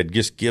if they'd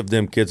just give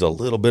them kids a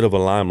little bit of a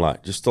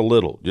limelight, just a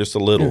little.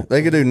 Yeah.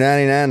 They could do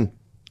 99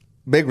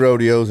 big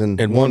rodeos and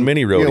one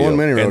mini rodeo. Yeah, one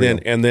mini rodeo.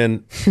 And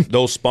then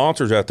those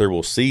sponsors out there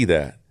will see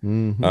that.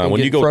 When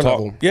you go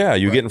talk,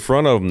 you get in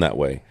front of them that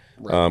way.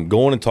 Right.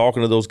 Going and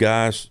talking to those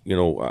guys,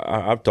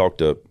 I've talked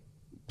to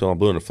till I'm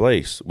blue in the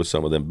face with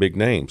some of them big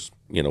names,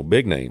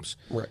 big names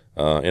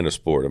in the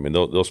sport. I mean,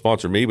 they'll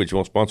sponsor me, but you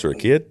won't sponsor a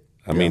kid?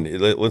 I mean,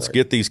 let's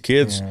get these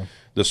kids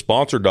the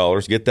sponsor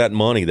dollars, get that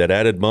money, that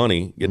added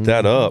money, get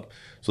that up.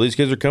 So these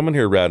kids are coming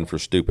here riding for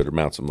stupid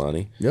amounts of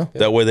money. Yeah.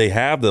 That way they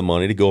have the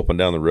money to go up and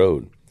down the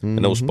road.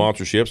 And those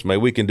sponsorships,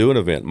 maybe we can do an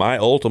event. My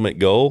ultimate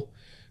goal,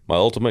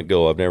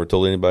 I've never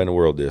told anybody in the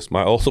world this,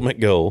 my ultimate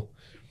goal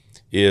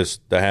is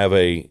to have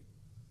a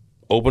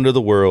open to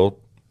the world,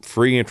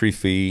 free entry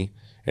fee,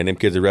 and them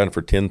kids are riding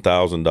for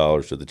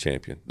 $10,000 to the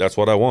champion. That's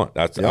what I want.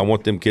 I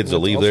want them kids to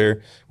leave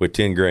there with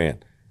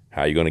 $10,000.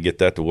 How are you going to get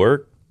that to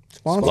work?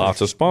 Sponsors.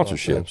 Lots of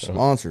sponsorships.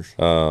 Sponsors.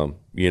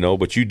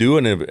 But you do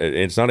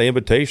it's not an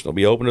invitation. It'll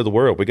be open to the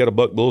world. We got to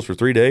buck bulls for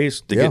 3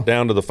 days to get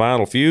down to the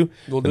final few,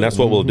 and that's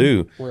what we'll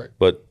do. Right.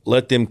 But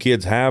let them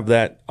kids have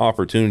that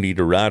opportunity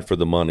to ride for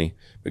the money,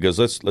 because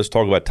let's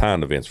talk about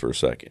timed events for a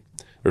second.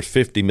 There's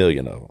 50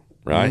 million of them,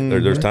 right?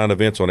 There's timed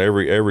events on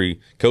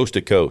every coast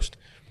to coast.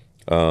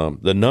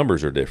 The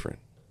numbers are different.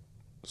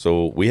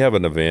 So we have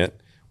an event,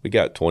 we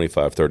got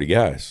 25, 30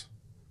 guys,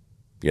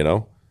 Yeah.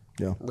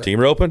 Right. Team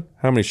roping,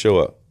 how many show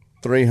up?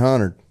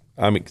 300.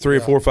 I mean,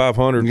 300 or 400,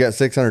 500. You got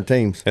 600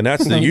 teams, and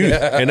that's the youth,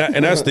 and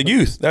that's the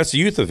youth. That's the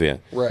youth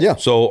event. Right. Yeah.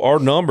 So our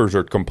numbers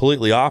are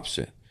completely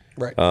opposite.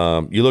 Right.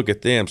 You look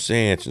at them,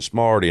 Sanch and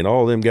Smarty, and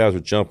all them guys are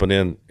jumping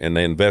in, and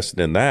they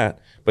invested in that.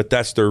 But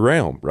that's their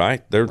realm,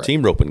 right? They're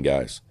team roping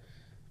guys.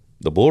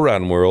 The bull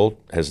riding world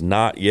has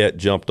not yet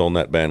jumped on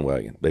that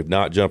bandwagon. They've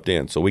not jumped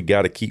in. So we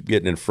got to keep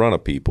getting in front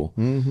of people,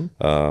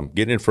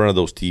 getting in front of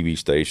those TV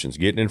stations,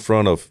 getting in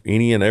front of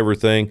any and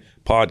everything,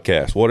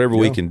 podcasts, whatever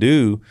we can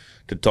do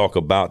to talk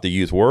about the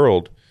youth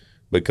world,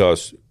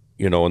 because,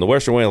 in the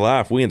Western way of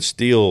life, we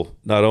instill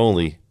not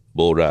only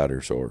bull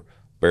riders or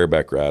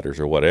bareback riders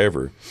or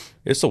whatever.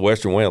 It's the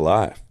Western way of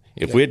life.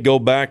 If we'd go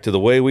back to the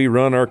way we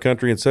run our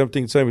country in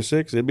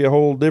 1776, it'd be a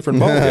whole different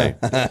ballgame.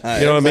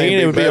 You know what I mean?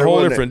 It would be a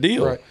whole different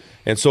deal. Right.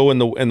 And so in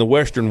the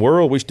Western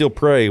world, we still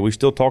pray, we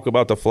still talk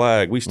about the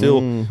flag, we still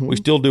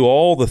do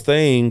all the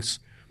things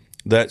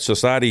that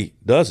society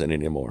doesn't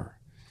anymore.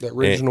 The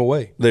original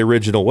way. The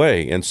original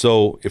way. And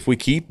so if we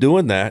keep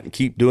doing that and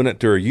keep doing it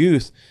to our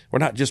youth, we're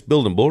not just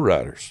building bull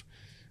riders.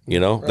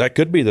 That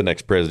could be the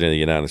next president of the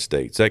United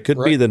States. That could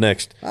be the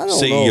next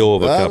CEO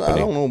of a company. I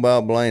don't know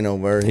about Blaine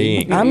over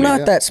there. I'm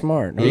not that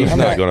smart. He's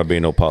not going to be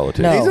no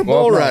politician. No. He's a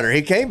bull rider.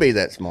 He can't be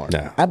that smart.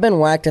 No. I've been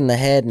whacked in the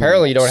head and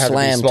apparently you don't have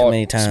slammed to too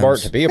many be times. smart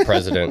to be a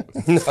president.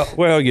 No.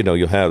 Well,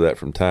 you'll have that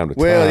from time to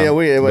time.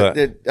 Well,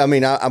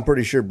 yeah, I'm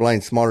pretty sure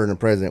Blaine's smarter than the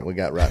president we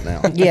got right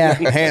now. Yeah.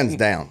 Hands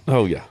down.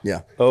 Oh, yeah.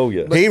 Yeah. Oh,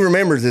 yeah. He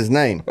remembers his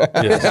name.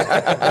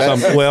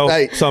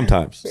 Yes.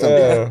 Sometimes.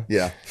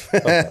 Yeah.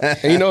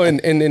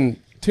 In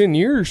 10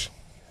 years,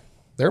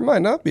 there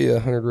might not be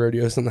 100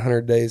 rodeos in the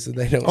 100 days that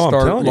they don't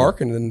start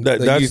marketing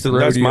the youth rodeo.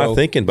 That's my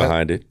thinking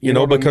behind it.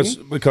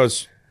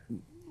 Because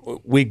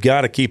we've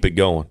got to keep it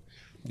going.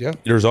 Yeah.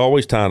 There's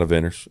always time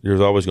eventers.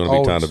 There's always going to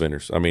be time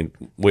eventers. I mean,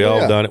 we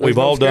all done it. We've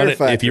all done it.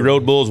 If you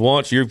rode bulls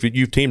once, you've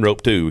team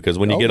roped too. Because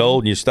when you get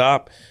old and you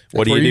stop,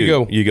 what do?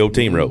 You go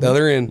team rope. The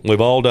other end. We've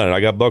all done it.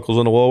 I got buckles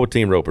on the wall with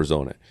team ropers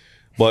on it.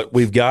 But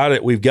we've got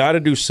to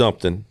do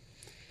something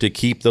to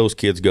keep those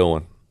kids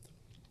going.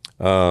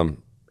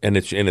 And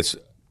it's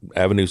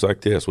avenues like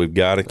this. We've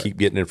got to keep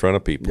getting in front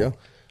of people.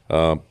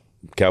 Yeah.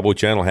 Cowboy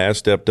Channel has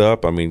stepped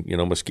up. I mean,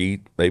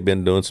 Mesquite, they've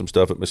been doing some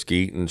stuff at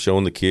Mesquite and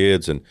showing the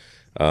kids. And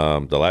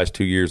the last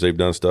 2 years they've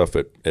done stuff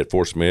at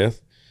Fort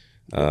Smith.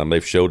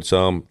 They've showed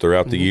some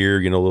throughout the year,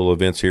 little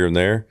events here and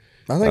there.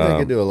 I think they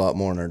could do a lot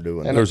more than they're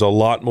doing. And there's a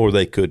lot more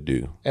they could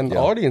do. And the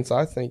audience,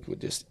 I think, would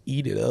just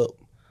eat it up.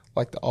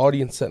 Like the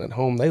audience sitting at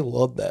home, they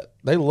love that.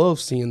 They love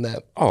seeing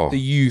that. The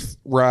youth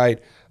ride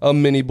a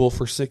mini bull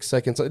for 6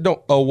 seconds.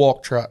 A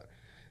walk trot.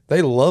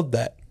 They love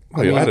that.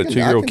 I had a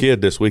 2-year-old kid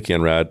this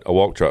weekend ride a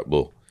walk trot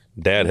bull.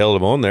 Dad held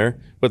him on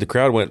there, but the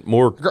crowd went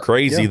more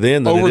crazy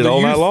then than it did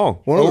all night long.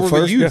 One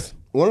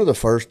of the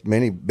first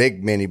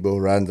big mini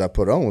bull ridings I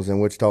put on was in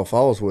Wichita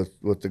Falls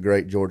with the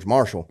great George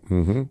Marshall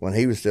when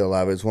he was still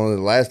alive. It was one of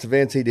the last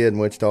events he did in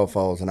Wichita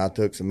Falls, and I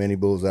took some mini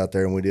bulls out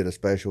there and we did a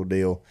special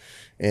deal.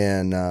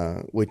 And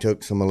we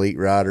took some elite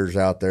riders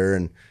out there,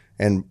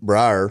 and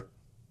Briar,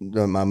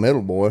 my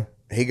middle boy,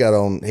 he got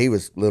on. He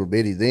was little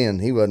bitty then.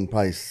 He wasn't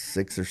probably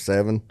 6 or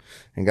 7,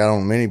 and got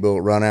on a mini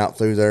bull, run out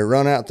through there,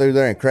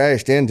 and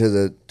crashed into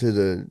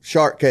the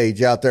shark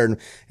cage out there.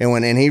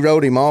 And he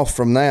rode him off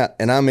from that.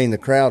 And I mean, the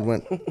crowd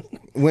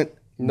went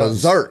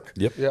berserk.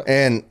 Yep.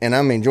 And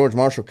I mean, George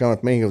Marshall come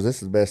up to me. He goes, "This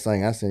is the best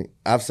thing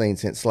I've seen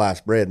since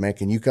sliced bread, man.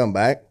 Can you come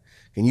back?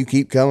 Can you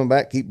keep coming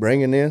back? Keep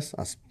bringing this?"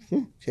 I said,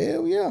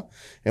 Hell yeah.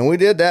 And we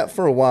did that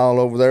for a while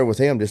over there with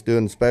him, just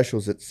doing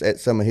specials at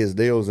some of his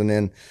deals. And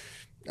then,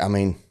 I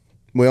mean,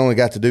 we only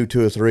got to do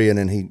 2 or 3, and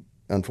then he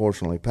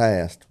unfortunately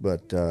passed.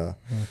 But,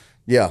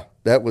 yeah,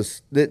 that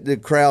was the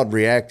crowd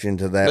reaction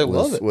to that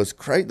was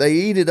crazy. They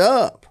eat it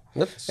up.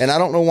 And I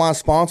don't know why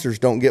sponsors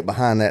don't get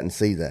behind that and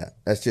see that.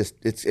 That's just,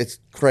 it's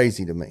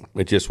crazy to me.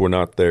 It's just we're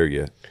not there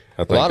yet.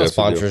 I think a lot of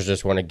sponsors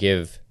just want to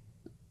give,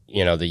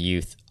 the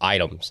youth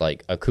items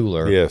like a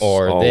cooler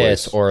or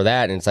always. This or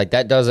that, and it's like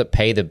that doesn't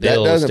pay the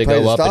bills to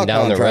go up and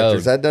down the road.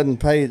 That don't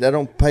pay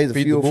the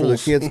fuel for the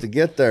kids to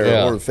get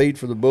there, or the feed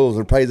for the bulls,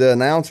 or pay the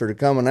announcer to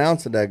come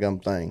announce the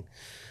daggum thing,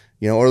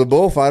 or the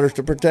bullfighters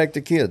to protect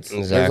the kids.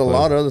 Exactly. There's a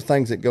lot of other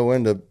things that go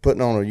into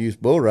putting on a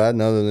youth bull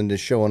riding other than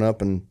just showing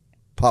up and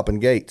popping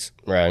gates.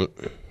 Right.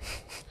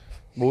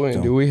 Boy,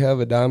 do we have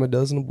a dime a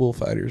dozen of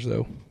bullfighters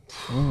though?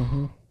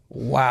 Mm-hmm.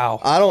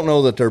 Wow. I don't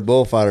know that they're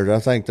bullfighters. I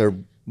think they're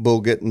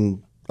bull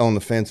getting on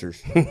the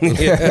fencers.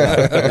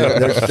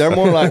 they're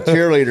more like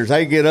cheerleaders.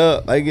 Hey, get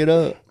up. Hey, get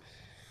up.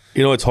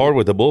 It's hard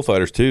with the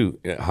bullfighters too,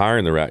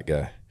 hiring the right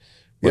guy.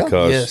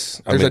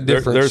 Because there's a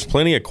difference. There's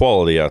plenty of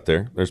quality out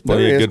there. There's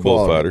plenty of good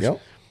bullfighters.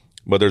 Yep.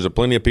 But there's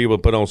plenty of people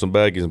that put on some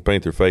baggies and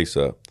paint their face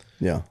up.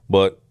 Yeah.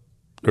 But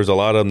there's a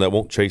lot of them that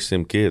won't chase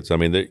them kids. I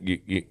mean,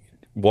 you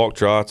walk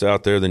trots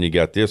out there, then you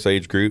got this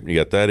age group, and you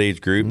got that age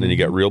group, and then you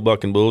got real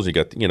bucking bulls. You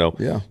got, you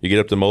get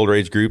up to the older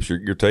age groups,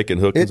 you're taking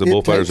hookings. The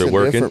bullfighters are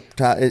working.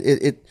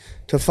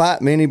 To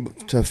fight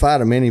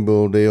a mini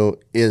bull deal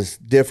is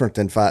different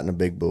than fighting a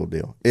big bull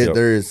deal.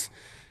 There is,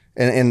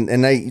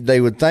 and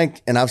they would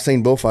think, and I've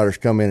seen bullfighters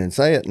come in and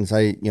say, they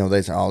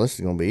say, oh, this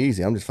is going to be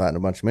easy. I'm just fighting a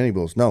bunch of mini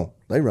bulls. No,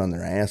 they run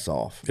their ass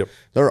off. Yep.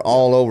 They're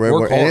all over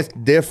everywhere, and it's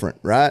different,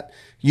 right?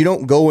 You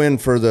don't go in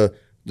for the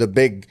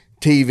big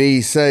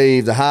TV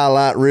save, the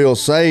highlight reel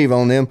save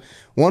on them.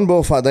 One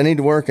bullfighter, they need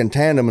to work in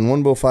tandem, and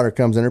one bullfighter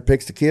comes in there,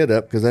 picks the kid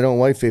up because they don't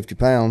weigh 50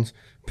 pounds,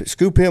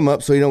 scoop him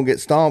up so he don't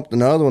get stomped,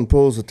 and the other one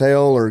pulls the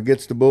tail or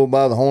gets the bull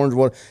by the horns,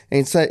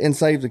 and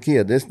saves the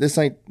kid. This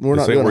ain't, we're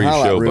not doing a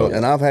highlight reel.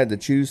 And I've had to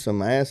choose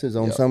some asses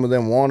on some of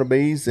them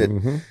wannabes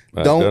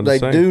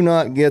that do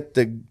not get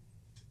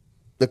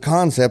the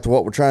concept of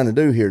what we're trying to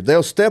do here.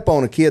 They'll step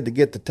on a kid to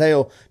get the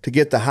tail, to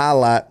get the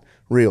highlight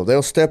reel.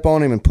 They'll step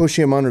on him and push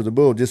him under the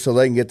bull just so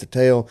they can get the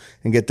tail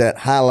and get that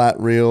highlight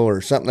reel or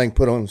something they can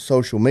put on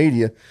social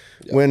media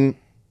when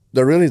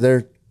they're really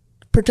there to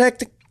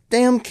protect the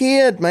damn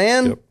kid,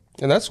 man. Yep.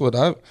 And that's what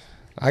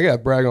I got to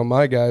brag on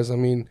my guys. I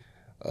mean,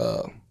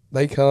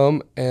 they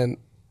come, and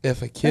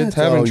if a kid's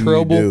having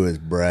trouble, you do is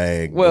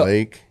brag,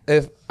 Blake.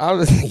 If I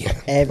was,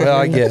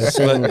 I guess,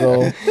 but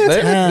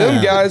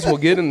them guys will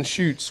get in the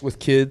chutes with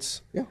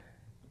kids. Yeah.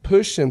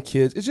 Push them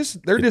kids. It's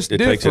just they're just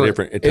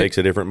different. It takes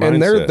a different mindset,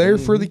 and they're there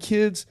for the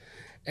kids,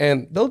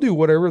 and they'll do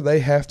whatever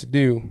they have to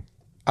do.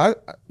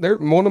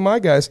 One of my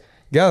guys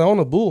got on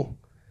a bull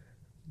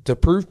to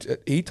prove.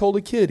 He told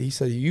a kid, he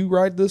said, "You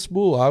ride this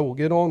bull, I will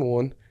get on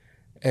one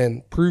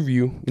and prove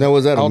you." Now,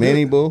 was that a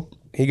mini bull?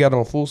 He got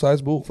on a full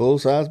size bull. Full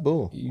size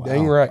bull. You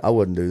dang right. I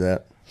wouldn't do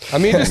that. I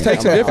mean, it just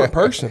takes a different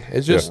person.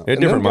 It's just a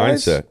different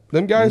mindset.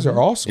 Them guys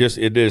are awesome.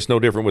 It's no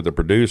different with the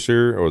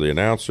producer or the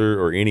announcer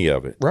or any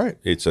of it. Right.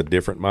 It's a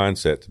different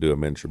mindset to do a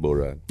miniature bull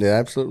ride. Yeah,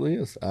 absolutely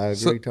is. I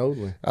agree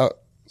totally.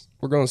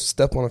 We're going to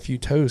step on a few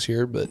toes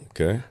here, but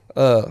okay.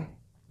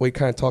 We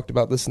kind of talked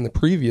about this in the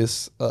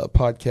previous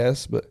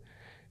podcast, but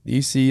do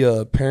you see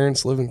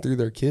parents living through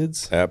their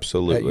kids?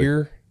 Absolutely. That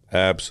year?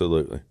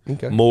 Absolutely.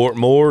 Okay.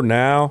 More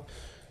now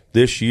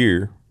this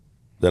year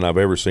than I've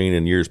ever seen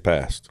in years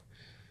past.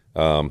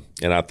 And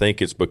I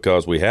think it's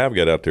because we have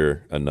got out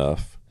there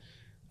enough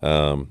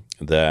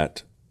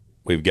that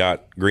we've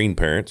got green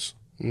parents.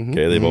 Mm-hmm.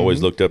 Okay, they've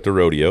always looked up to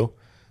rodeo.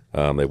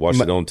 They watched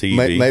it on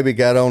TV. Maybe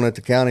got on at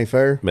the county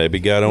fair. Maybe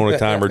got on a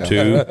time or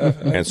two,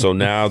 and so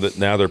now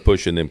they're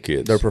pushing them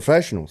kids. They're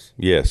professionals.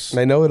 Yes,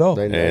 they know it all.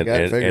 They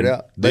got it figured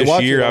out.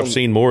 This year, I've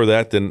seen more of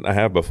that than I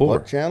have before.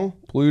 What channel?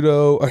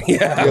 Pluto.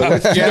 Yeah,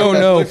 you don't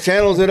know. What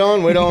channel's it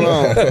on? We don't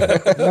know.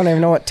 I don't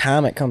even know what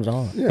time it comes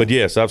on. Yeah. But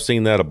yes, I've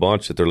seen that a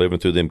bunch, that they're living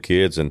through them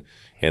kids, and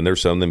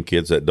there's some of them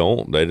kids that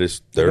don't.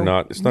 They're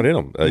not. It's not in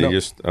them.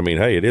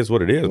 Hey, it is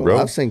what it is, bro.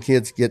 I've seen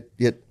kids get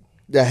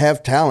they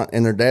have talent,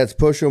 and their dads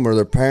push them or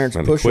their parents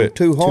push them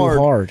too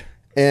hard,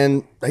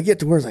 and they get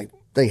to where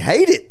they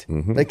hate it.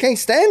 Mm-hmm. They can't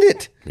stand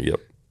it. Yep.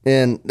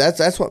 And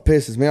that's what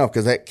pisses me off,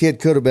 because that kid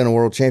could have been a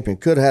world champion,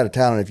 could have had a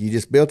talent if you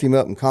just built him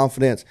up in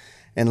confidence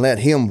and let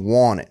him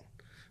want it.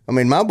 I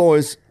mean, my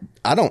boys,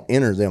 I don't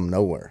enter them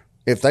nowhere.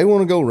 If they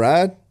want to go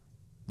ride,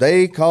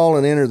 they call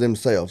and enter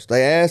themselves.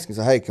 They ask and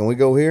say, "Hey, can we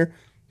go here?"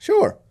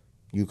 Sure.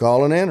 You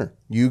call and enter.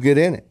 You get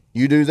in it.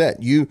 You do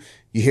that. You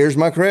here's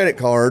my credit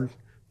card.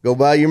 Go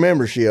buy your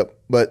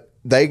membership. But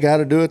they got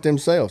to do it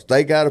themselves.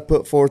 They got to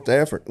put forth the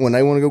effort. When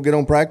they want to go get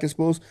on practice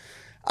bulls,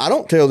 I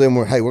don't tell them,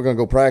 "Hey, we're going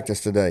to go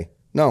practice today."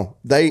 No,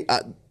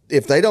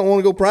 if they don't want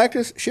to go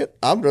practice, shit,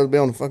 I'd rather be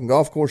on the fucking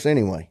golf course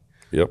anyway.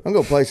 Yep. I'm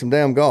going to play some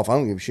damn golf. I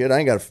don't give a shit. I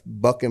ain't got to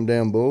buck them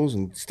damn bulls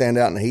and stand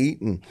out in the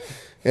heat and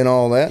and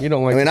all that. You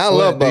don't like I mean, to I sweat,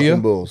 love do you?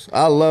 bucking bulls.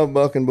 I love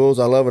bucking bulls.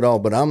 I love it all,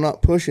 but I'm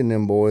not pushing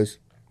them boys.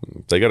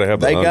 They got to have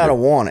the They hunger. got to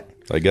want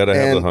it. They got to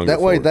have the hunger.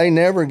 That way for it. they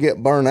never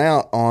get burnt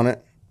out on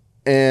it,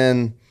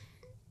 and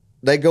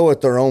they go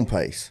at their own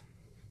pace.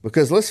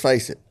 Because let's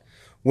face it,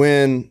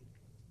 when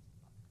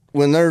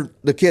they're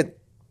the kid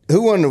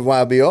who won the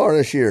YBR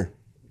this year,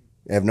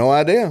 I have no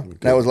idea. Okay.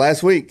 That was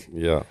last week.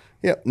 Yeah.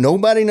 Yeah.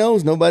 Nobody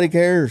knows. Nobody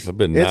cares.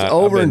 It's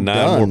over and nine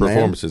done, more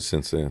performances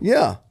since then.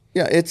 Yeah.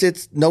 Yeah.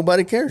 It's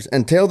nobody cares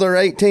until they're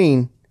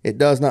 18. It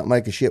does not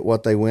make a shit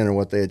what they win or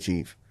what they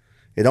achieve.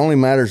 It only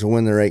matters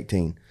when they're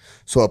 18.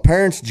 So a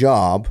parent's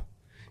job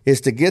is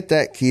to get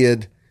that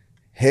kid,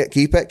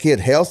 keep that kid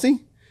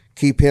healthy,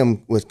 keep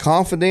him with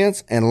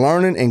confidence and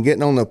learning and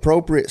getting on the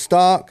appropriate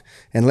stock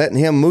and letting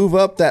him move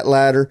up that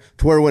ladder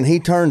to where when he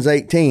turns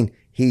 18,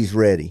 he's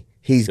ready.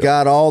 He's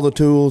got all the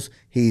tools.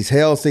 He's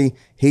healthy.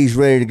 He's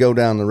ready to go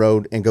down the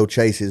road and go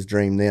chase his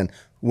dream then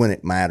when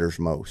it matters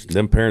most.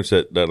 Them parents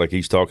that like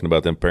he's talking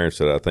about, them parents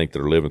that I think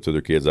that are living through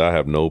their kids, I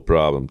have no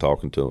problem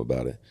talking to them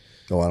about it.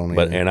 Oh, I don't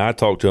either. And I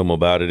talk to them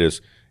about it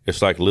as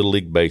it's like Little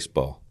League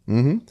baseball.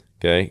 Mm-hmm.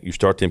 Okay? You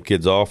start them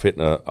kids off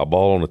hitting a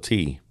ball on a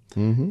tee.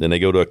 Mm-hmm. Then they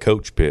go to a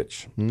coach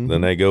pitch. Mm-hmm.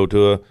 Then they go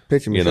to a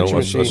pitching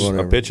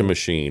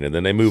machine, and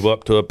then they move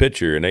up to a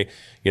pitcher. And they,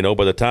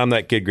 by the time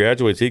that kid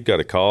graduates, he's got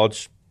a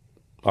college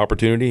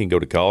opportunity. He can go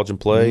to college and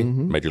play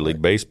Major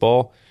League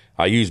Baseball.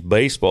 I use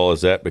baseball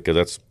as that because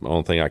that's the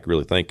only thing I can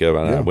really think of.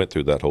 And I went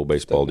through that whole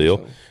baseball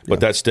deal. But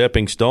that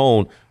stepping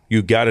stone,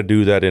 you got to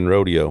do that in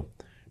rodeo.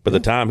 By the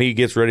time he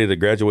gets ready to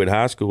graduate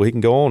high school, he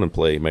can go on and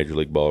play Major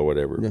League Ball or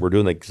whatever. Yeah. We're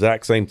doing the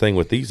exact same thing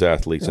with these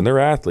athletes, and they're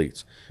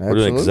athletes. Absolutely,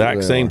 we're doing the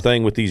exact same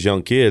thing with these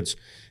young kids,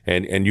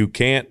 and you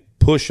can't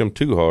push them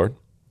too hard,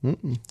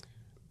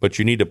 but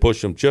you need to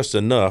push them just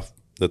enough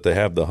that they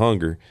have the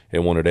hunger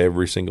and want it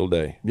every single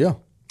day. Yeah.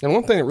 And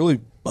one thing that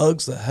really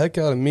bugs the heck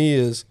out of me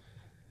is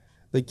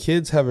the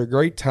kids have a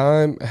great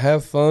time,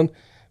 have fun,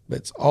 but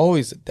it's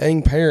always the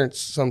dang parents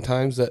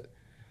sometimes that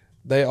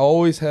they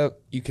always have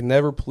 – you can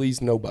never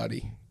please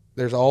nobody.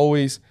 There's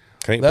always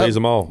can't please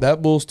them all.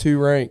 That bull's too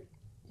ranked.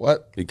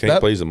 What? You can't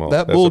please them all.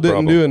 That bull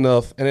didn't do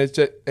enough, and it's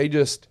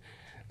just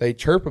they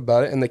chirp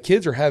about it, and the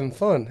kids are having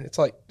fun. It's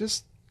like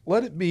just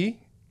let it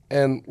be,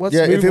 and let's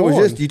move on. If it was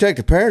just you take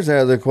the parents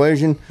out of the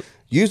equation,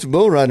 use the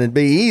bull riding, it'd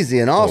be easy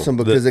and awesome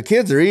because the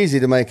kids are easy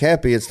to make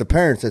happy. It's the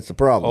parents that's the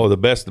problem. Oh, the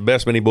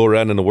best mini bull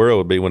riding in the world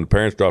would be when the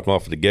parents drop them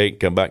off at the gate,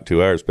 come back in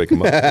 2 hours, pick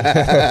them up.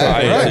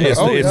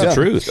 It's the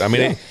truth. I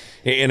mean,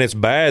 and it's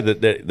bad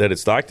that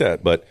it's like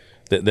that, but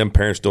them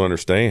parents don't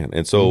understand.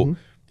 And so,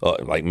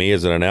 like me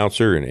as an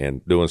announcer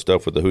and doing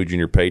stuff with the Who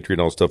Junior Patriot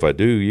and all the stuff I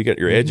do,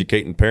 you're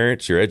educating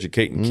parents, you're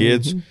educating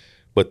kids,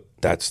 but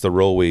that's the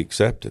role we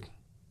accepted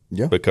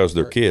because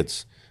they're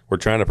kids. We're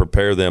trying to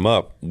prepare them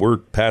up. We're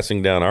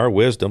passing down our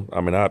wisdom.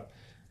 I mean,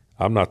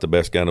 I'm not the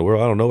best guy in the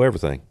world. I don't know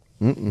everything,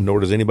 nor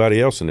does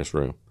anybody else in this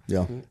room.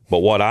 Yeah. But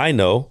what I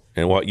know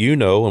and what you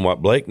know and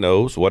what Blake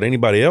knows, what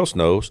anybody else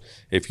knows,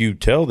 if you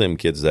tell them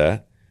kids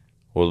that,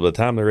 well, by the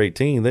time they're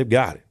 18, they've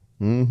got it.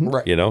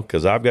 Right.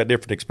 Because I've got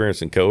different experience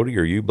than Cody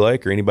or you,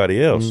 Blake, or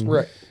anybody else.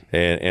 Right.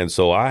 And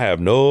so I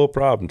have no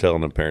problem telling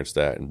them parents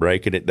that and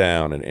breaking it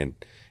down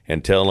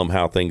and telling them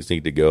how things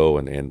need to go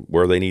and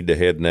where they need to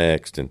head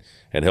next and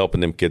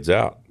helping them kids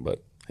out.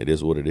 But it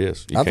is what it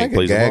is. I think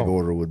a gag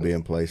order would be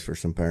in place for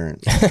some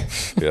parents.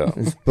 Yeah.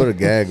 Just put a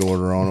gag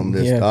order on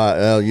them.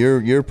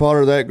 You're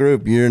part of that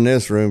group. You're in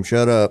this room.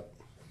 Shut up.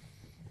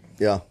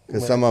 Yeah,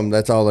 because some of them,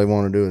 that's all they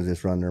want to do is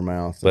just run their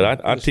mouth. So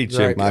but I teach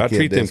them. I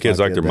treat them kids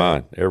like they're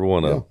mine. Every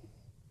one of them.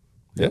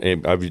 Yeah,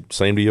 and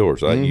same to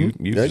yours. You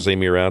should see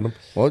me around them.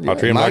 Well, I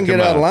treat them like get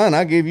out of line.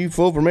 I give you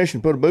full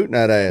permission to put a boot in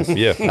that ass.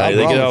 Yeah, they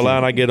get out of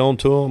line. I get on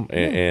to them,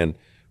 and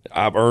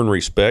I've earned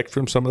respect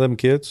from some of them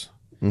kids.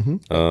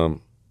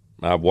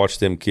 I've watched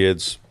them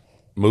kids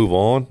move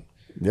on.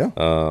 Yeah,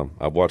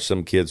 I've watched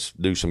some kids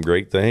do some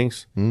great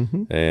things,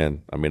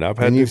 and I mean,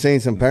 and you've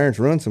seen some parents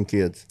run some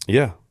kids.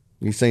 Yeah.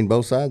 You've seen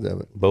both sides of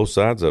it. Both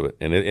sides of it.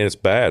 And it's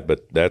bad,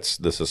 but that's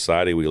the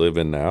society we live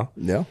in now.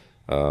 Yeah.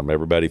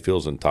 Everybody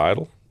feels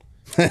entitled.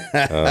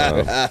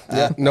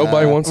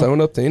 Nobody wants to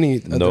own up to any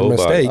of their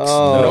mistakes.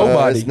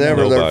 Nobody. It's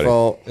never their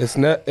fault.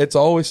 It's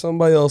always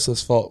somebody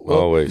else's fault. Well,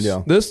 always.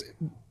 Yeah.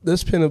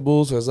 This pen of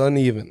bulls is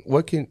uneven.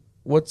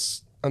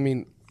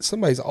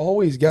 Somebody's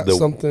always got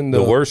something.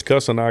 The worst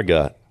cussing I've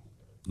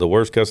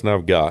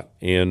got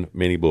in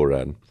mini bull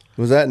riding.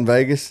 Was that in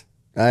Vegas?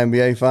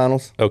 INBA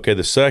finals. Okay,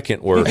 the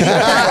second worst. The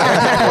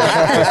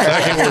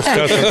second worst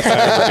cussing I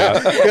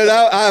ever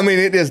got. Because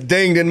it just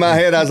dinged in my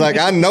head. I was like,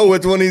 I know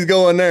which one he's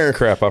going there.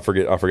 Crap, I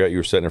forgot you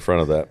were sitting in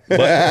front of that. But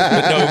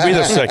no, it'd be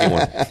the second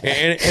one.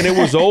 And it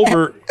was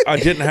over. I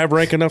didn't have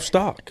rank enough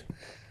stock.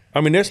 I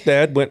mean, this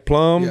dad went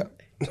plumb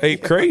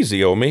ate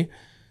crazy on me.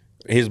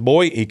 His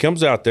boy, he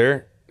comes out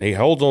there, he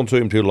holds on to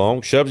him too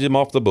long, shoves him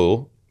off the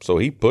bull. So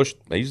he's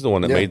the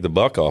one that made the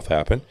buck off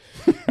happen.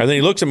 And then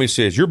he looks at me and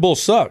says, "Your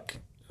bulls suck."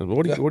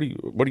 What are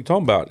you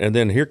talking about? And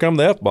then here come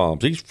the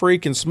F-bombs. He's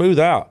freaking smooth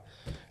out.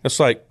 It's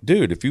like,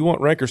 dude, if you want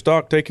rank or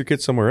stock, take your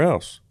kid somewhere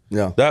else.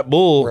 Yeah. That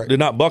bull did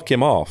not buck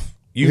him off.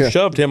 You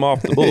shoved him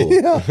off the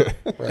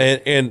bull.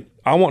 And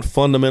I want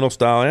fundamental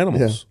style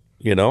animals,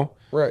 you know?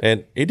 Right.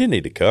 And he didn't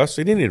need to cuss.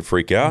 He didn't need to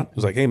freak out. He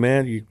was like, hey,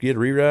 man, you get a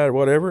reride or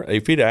whatever.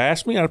 If he'd have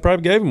asked me, I'd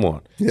probably gave him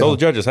one. Told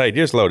the judges, hey,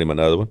 just load him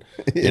another one.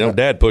 You know,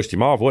 Dad pushed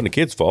him off. It wasn't the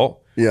kid's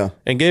fault. Yeah.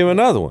 And gave him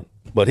another one.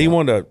 But he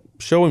wanted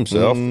to show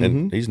himself,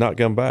 and he's not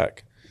come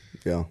back.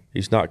 Yeah.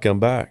 He's not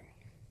come back.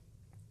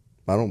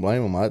 I don't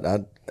blame him.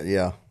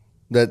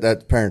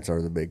 That parents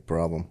are the big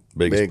problem.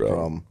 Biggest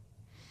problem.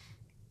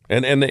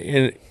 And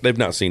they've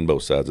not seen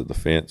both sides of the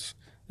fence.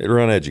 They're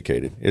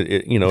uneducated.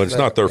 It's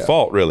not their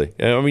fault, really.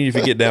 I mean, if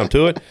you get down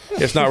to it,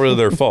 it's not really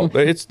their fault.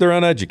 They're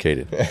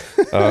uneducated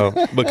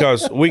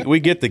because we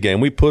get the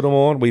game. We put them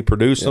on. We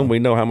produce them. We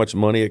know how much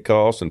money it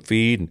costs and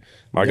feed. And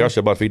my gosh,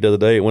 I bought feed the other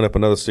day. It went up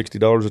another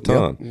 $60 a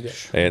ton. Yeah.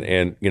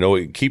 And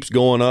it keeps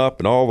going up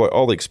and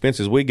all the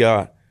expenses we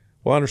got.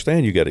 Well, I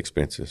understand you got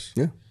expenses.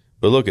 Yeah.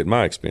 But look at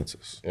my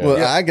expenses. Yeah.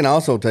 Well, I can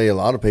also tell you a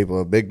lot of people,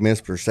 a big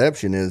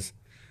misperception is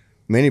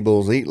mini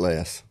bulls eat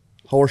less.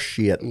 Horse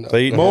shit. No.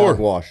 They eat more.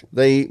 Wash.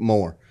 They eat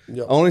more.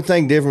 Yep. Only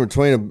thing different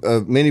between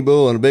a mini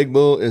bull and a big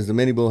bull is the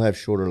mini bull have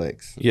shorter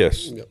legs.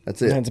 Yes. Yep.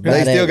 That's it.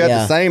 They still got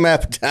the same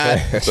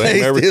appetite. They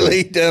still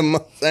eat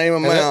the same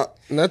amount.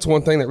 And that's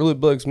one thing that really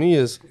bugs me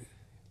is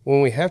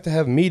when we have to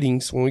have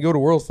meetings, when we go to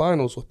World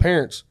Finals with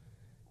parents,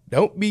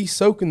 don't be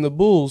soaking the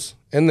bulls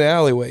in the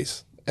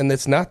alleyways. And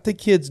it's not the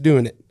kids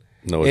doing it.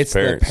 No, it's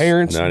the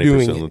parents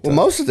doing it. Well,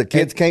 most of the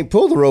kids can't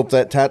pull the rope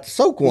that tight to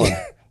soak one.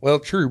 Well,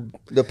 true.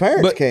 The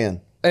parents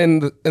can.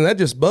 And that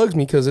just bugs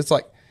me because it's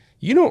like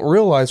you don't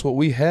realize what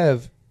we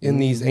have in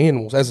these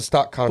animals as a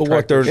stock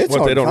contractor. But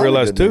what they don't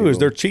realize too is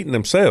they're cheating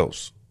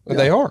themselves. Yeah.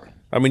 They are.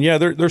 I mean,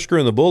 they're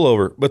screwing the bull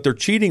over, but they're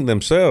cheating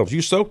themselves.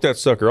 You soak that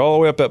sucker all the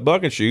way up that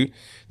buck and shoot,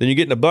 then you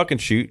get in a buck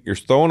and shoot, you're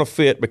throwing a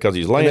fit because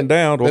he's laying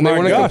down. Well, and they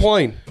want to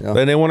complain. Yeah.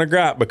 Then they want to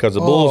gripe because the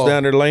bull's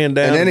down there laying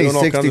down. And then he's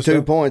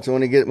 62 points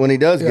when he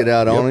does get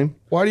out on him.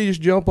 Why do you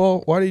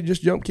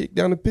just jump kick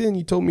down the pin?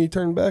 You told me you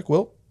turned back.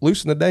 Well,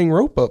 loosen the dang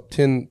rope up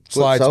 10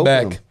 slides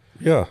back.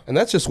 Yeah. And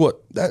that's just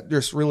that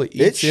just really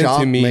eats into me. It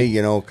shocked me,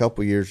 a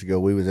couple of years ago,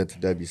 we was at the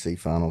WC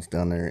finals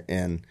down there,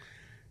 and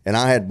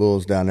I had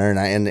bulls down there,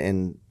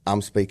 and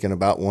I'm speaking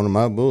about one of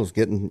my bulls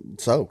getting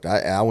soaked.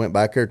 I went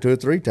back there 2 or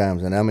 3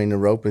 times, and I mean, the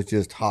rope is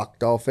just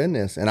hocked off in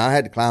this, and I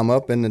had to climb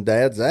up in the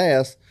dad's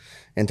ass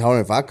and told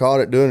him if I caught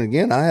it doing it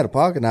again, I had a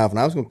pocket knife, and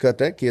I was going to cut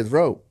that kid's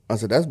rope. I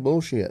said, that's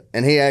bullshit.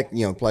 And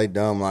he played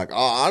dumb like,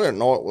 I didn't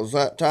know it was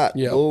that tight.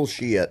 Yep.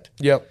 Bullshit.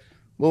 Yep.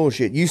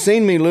 Bullshit. You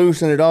seen me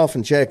loosen it off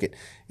and check it.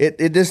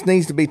 It just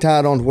needs to be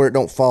tied on to where it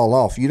don't fall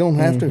off. You don't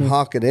have to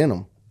hock it in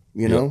them,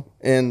 you know?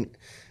 And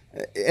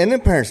the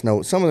parents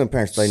know. Some of them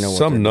parents, they know what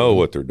they're doing. Some know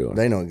what they're doing.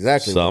 They know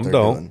exactly what they're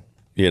doing. Some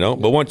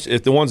don't, but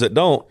if the ones that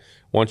don't,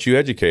 once you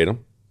educate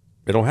them,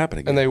 it don't happen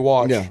again. And they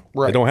watch. Yeah.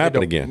 Right. It don't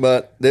happen again.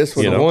 But this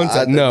one,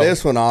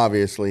 this one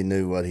obviously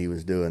knew what he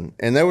was doing.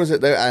 And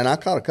and I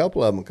caught a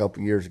couple of them a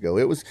couple of years ago.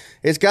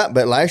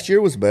 But last year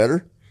was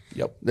better.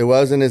 Yep. There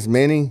wasn't as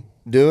many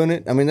doing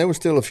it. I mean, there was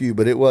still a few,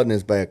 but it wasn't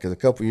as bad because a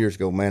couple of years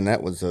ago, man,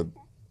 that was a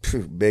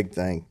big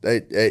thing.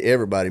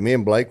 Everybody, me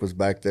and Blake was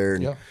back there.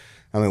 And,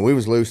 I mean, we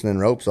was loosening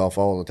ropes off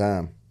all the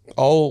time.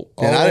 And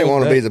I didn't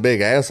want to be the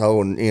big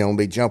asshole and,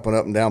 be jumping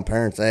up and down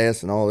parents'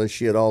 ass and all this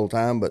shit all the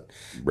time. But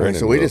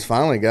so we just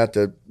finally got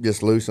to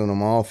just loosen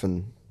them off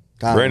and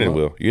tie Brandon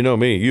them up. will. You know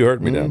me. You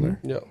heard me down there.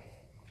 Yeah.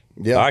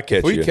 Yeah. I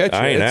catch you.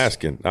 I ain't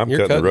asking. I'm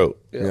cutting the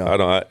rope.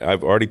 Yeah.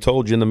 I've already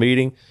told you in the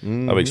meeting.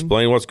 I've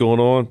explained what's going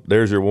on.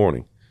 There's your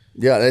warning.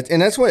 Yeah, and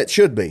that's what it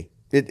should be.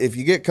 If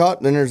you get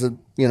caught, then there's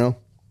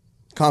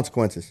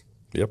consequences.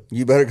 Yep.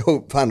 You better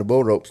go find a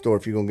bull rope store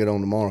if you're going to get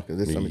on tomorrow because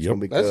this something's going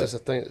to be cut. That's just the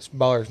thing that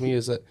bothers me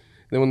is that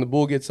then when the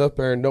bull gets up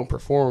there and don't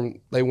perform,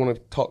 they want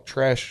to talk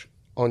trash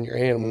on your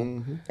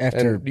animal.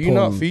 After do you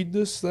not feed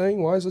this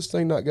thing? Why has this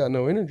thing not got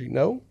no energy?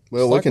 No.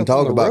 Well, we can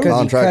talk about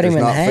contractors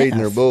not feeding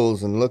their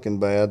bulls and looking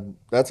bad.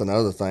 That's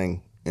another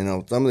thing.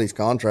 Some of these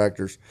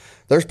contractors,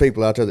 there's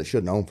people out there that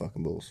shouldn't own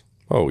fucking bulls.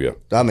 Oh, yeah.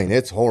 I mean,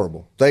 it's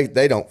horrible. They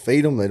don't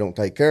feed them. They don't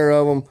take care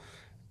of them.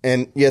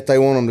 And yet they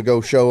want them to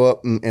go show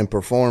up and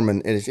perform.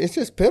 And it's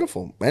just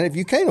pitiful. Man, if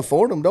you can't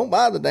afford them, don't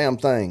buy the damn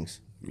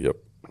things. Yep.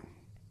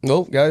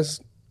 Well,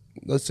 guys,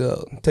 let's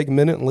take a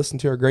minute and listen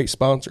to our great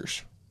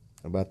sponsors.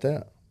 How about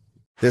that?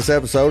 This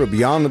episode of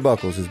Beyond the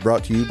Buckles is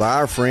brought to you by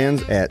our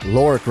friends at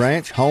Lorick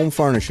Ranch Home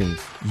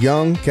Furnishings,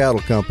 Young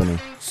Cattle Company,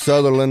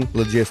 Sutherland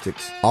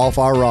Logistics, Off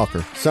Our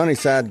Rocker,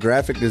 Sunnyside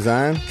Graphic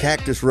Design,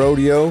 Cactus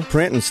Rodeo,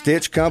 Print and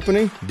Stitch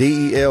Company,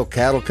 DEL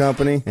Cattle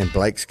Company, and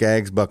Blake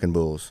Skaggs Bucking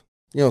Bulls.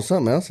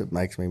 Something else that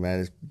makes me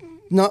mad is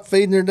not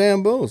feeding their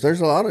damn bulls.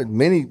 There's a lot of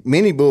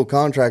mini bull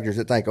contractors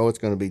that think, it's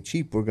going to be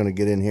cheap. We're going to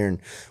get in here and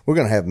we're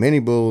going to have mini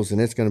bulls and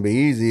it's going to be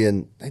easy,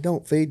 and they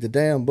don't feed the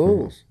damn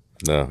bulls.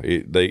 No,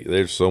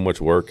 there's so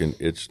much work, and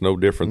it's no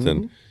different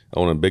than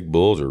owning big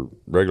bulls or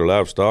regular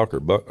livestock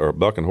or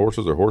bucking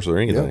horses or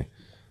anything. Yeah.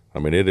 I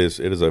mean, it is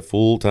a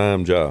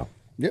full-time job.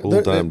 Yeah,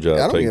 full-time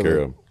job taking care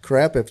of them.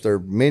 Crap, if they're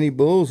mini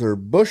bulls or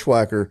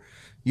bushwhacker,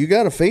 you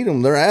got to feed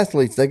them. They're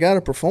athletes. They got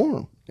to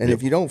perform. And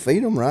if you don't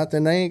feed them right,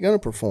 then they ain't going to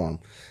perform.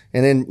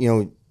 And then, you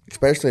know,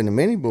 especially in the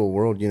mini bull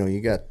world, you know,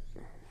 you got,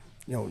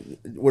 you know,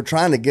 we're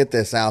trying to get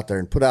this out there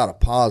and put out a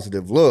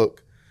positive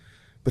look.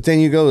 But then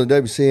you go to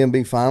the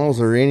WCMB finals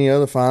or any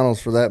other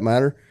finals for that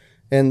matter,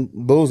 and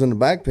bulls in the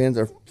back pens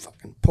are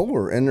fucking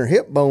poor, and their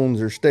hip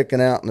bones are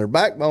sticking out and their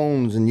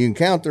backbones, and you can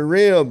count their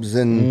ribs.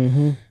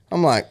 And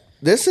I'm like,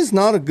 this is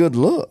not a good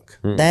look.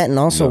 That, and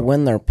also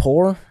when they're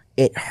poor,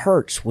 it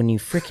hurts when you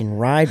freaking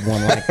ride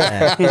one like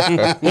that.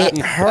 It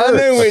hurts.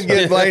 I knew we'd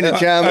get Blaine to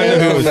chime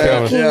in on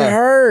that. It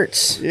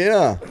hurts.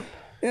 Yeah.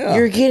 Yeah.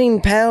 You're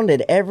getting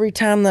pounded every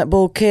time that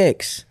bull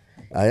kicks.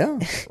 Yeah.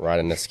 Right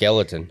in the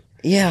skeleton.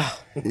 Yeah.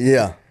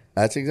 Yeah.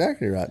 That's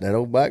exactly right. That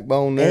old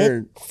backbone there.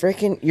 It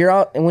freaking, you're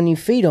out, and when you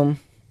feed them,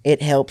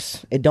 it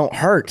helps. It don't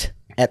hurt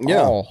at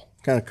all.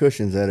 Kind of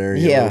cushions that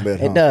area a little bit,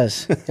 huh? It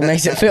does. It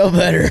makes it feel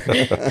better.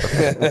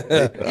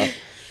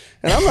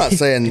 And I'm not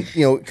saying,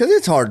 you know, because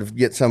it's hard to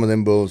get some of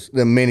them bulls,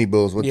 them mini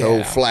bulls with the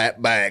old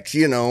flat backs,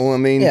 you know. I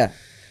mean,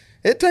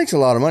 it takes a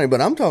lot of money,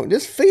 but I'm talking,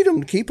 just feed them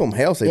to keep them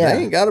healthy.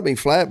 They ain't got to be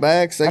flat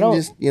backs. They can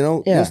just, you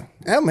know, just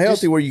have them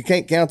healthy where you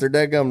can't count their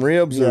daggum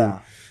ribs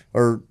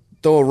or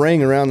throw a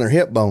ring around their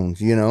hip bones,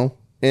 you know.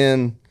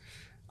 And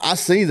I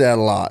see that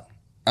a lot.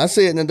 I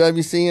see it in the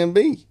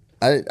WCMB.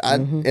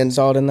 And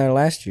saw it in there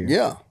last year.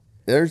 Yeah.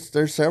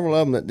 There's several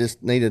of them that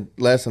just need a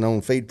lesson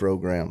on feed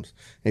programs.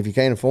 If you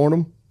can't afford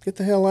them, get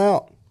the hell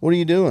out. What are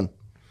you doing?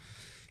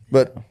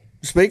 But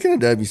speaking of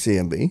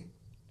WCMB,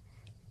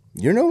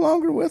 you're no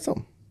longer with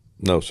them.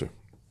 No, sir.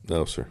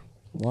 No, sir.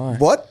 Why?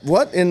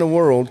 What in the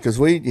world? Because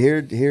we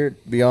here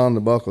Beyond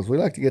the Buckles, we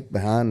like to get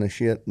behind the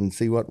shit and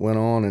see what went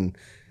on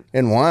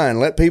and why, and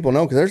let people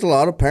know. Because there's a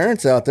lot of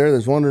parents out there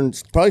that's wondering,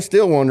 probably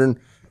still wondering,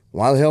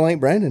 why the hell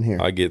ain't Brandon here?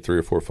 I get 3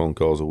 or 4 phone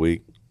calls a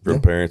week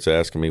from parents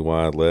asking me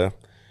why I left.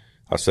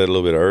 I said a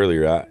little bit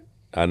earlier,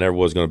 I never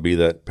was going to be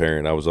that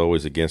parent. I was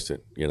always against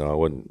it. You know, I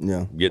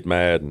wouldn't get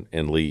mad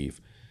and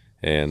leave.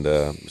 And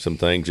some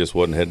things just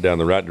wasn't headed down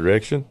the right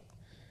direction.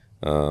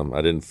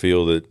 I didn't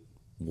feel that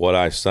what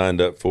I signed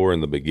up for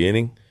in the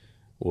beginning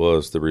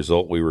was the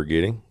result we were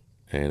getting,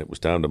 and it was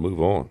time to move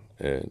on.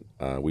 And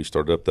we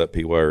started up that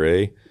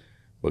PYRA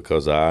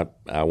because I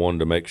wanted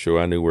to make sure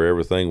I knew where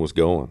everything was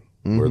going,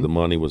 where the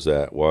money was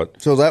at,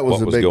 So that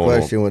was the big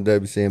question with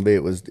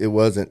WCMB. It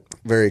wasn't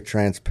very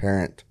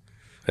transparent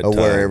of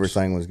where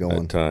everything was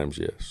going. At times,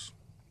 yes.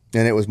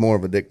 And it was more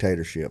of a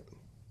dictatorship.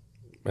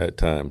 At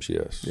times,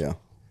 yes. Yeah.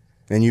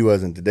 And you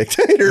wasn't the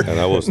dictator. And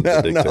I wasn't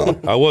the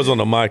dictator. I was on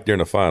the mic during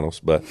the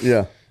finals, but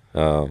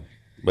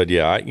but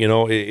yeah,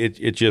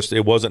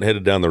 it wasn't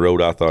headed down the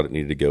road I thought it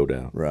needed to go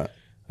down. Right.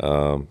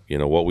 You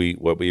know what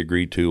we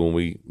agreed to when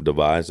we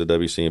devised the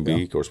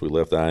WCMB. Of course, we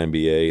left the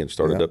IMBA and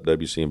started up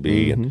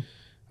WCMB, and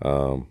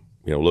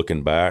you know,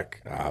 looking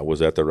back, was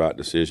that the right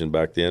decision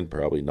back then?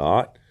 Probably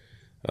not.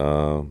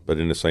 But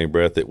in the same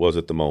breath, it was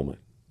at the moment.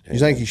 You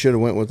think you should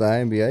have went with the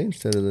IMBA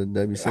instead of the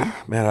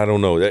WC? Man, I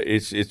don't know.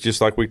 It's just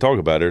like we talk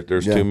about it.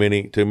 There's too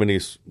many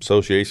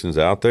associations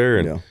out there,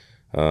 and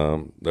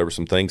there were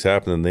some things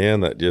happening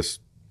then that just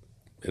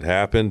it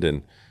happened,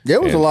 and there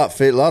was a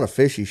lot of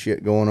fishy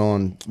shit going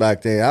on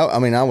back then. I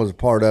mean, I was a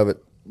part of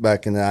it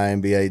back in the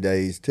IMBA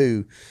days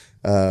too.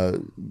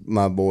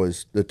 My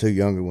boys, the 2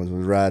 younger ones,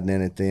 was riding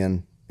in it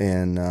then.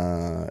 And,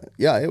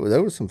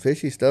 there was some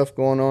fishy stuff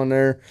going on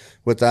there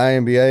with the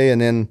IMBA.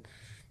 And then,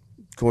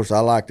 of course,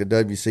 I liked the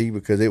WC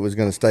because it was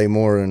going to stay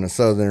more in the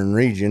southern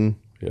region.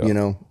 Yep. You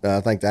know,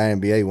 I think the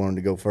IMBA wanted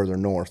to go further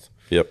north.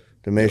 Yep.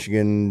 To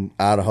Michigan,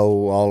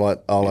 Idaho, all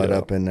that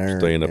up in there.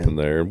 Staying up in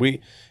there.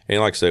 And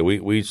like I say,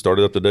 we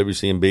started up the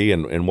WCMB,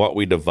 and what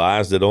we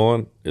devised it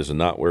on is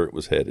not where it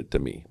was headed to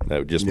me. That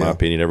was just my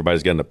opinion.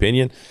 Everybody's got an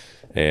opinion,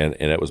 and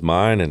that was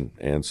mine.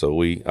 And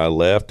so I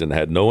left and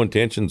had no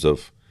intentions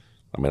of,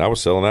 I mean, I was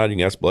selling out. You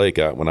can ask Blake.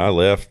 When I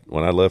left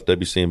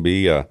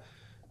WCMB, I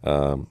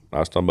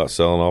was talking about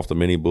selling off the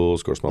mini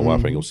bulls. Of course, my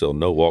wife ain't gonna sell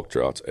no walk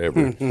trots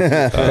ever.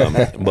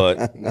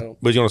 But you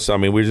know, I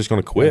mean, we're just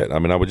gonna quit. I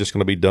mean, I was just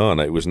gonna be done.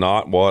 It was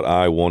not what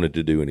I wanted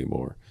to do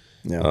anymore.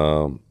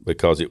 Yeah.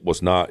 Because it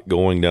was not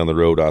going down the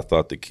road I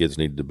thought the kids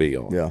needed to be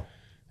on. Yeah.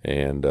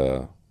 And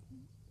it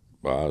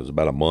was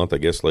about a month, I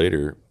guess,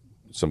 later,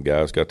 some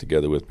guys got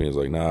together with me and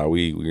was like, "Nah,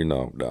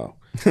 no.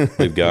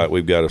 We've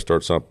got to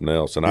start something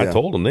else." And I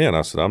told them then,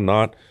 I said,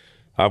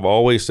 I've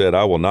always said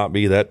I will not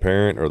be that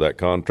parent or that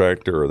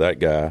contractor or that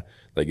guy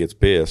that gets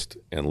pissed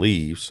and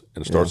leaves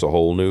and starts a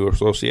whole new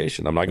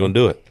association. I'm not going to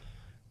do it.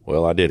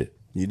 Well, I did it.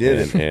 You did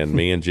it. And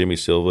me and Jimmy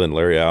Silva and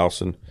Larry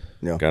Allison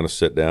kind of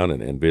sit down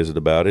and visit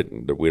about it.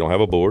 And we don't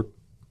have a board.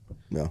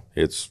 No.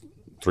 It's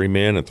 3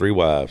 men and 3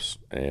 wives.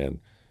 And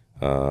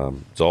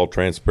it's all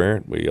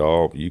transparent.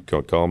 You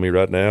can call me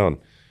right now, and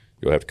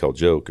you'll have to call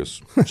Jo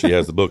because she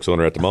has the books on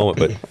her at the moment.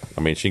 But,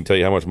 I mean, she can tell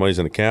you how much money's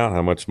in the account,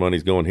 how much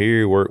money's going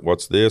here,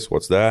 what's this,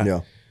 what's that.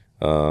 Yeah.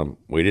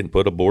 We didn't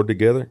put a board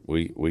together.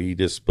 We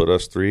just put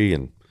us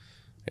 3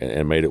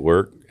 and made it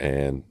work,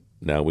 and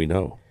now we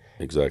know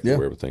exactly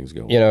where everything's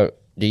going. You know,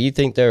 do you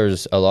think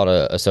there's a lot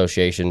of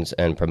associations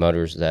and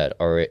promoters that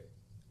are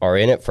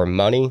in it for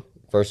money,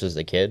 versus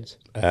the kids?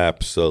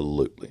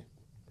 Absolutely.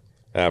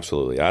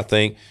 I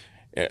think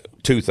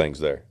two things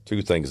there.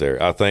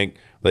 I think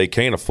they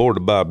can't afford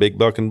to buy a big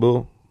bucking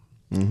bull,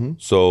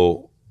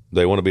 so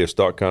they want to be a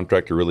stock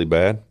contractor really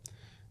bad,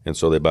 and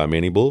so they buy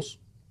mini bulls.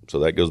 So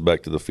that goes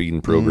back to the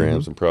feeding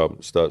programs and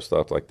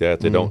stuff like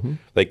that.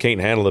 They can't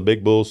handle the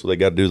big bulls, so they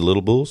got to do the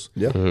little bulls.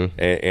 Yeah.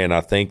 And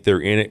I think they're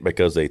in it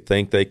because they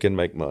think they can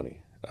make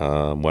money.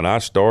 When I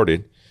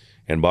started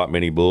and bought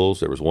mini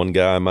bulls, there was one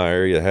guy in my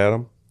area that had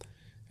them,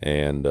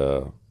 and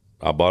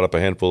I bought up a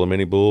handful of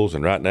mini bulls.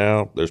 And right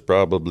now, there's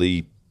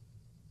probably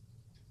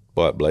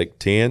Blake,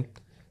 10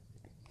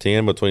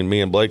 between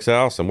me and Blake's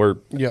house, and we're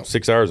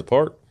 6 hours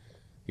apart.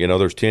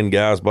 There's 10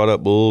 guys bought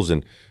up bulls,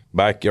 and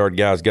backyard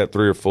guys got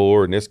 3 or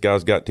 4, and this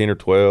guy's got 10 or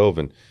 12,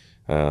 and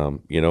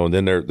and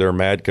then they're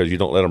mad because you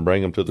don't let them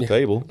bring them to the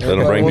table. Let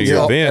them bring to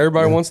your event.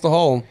 Everybody wants to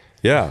haul them.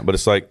 Yeah, but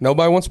it's like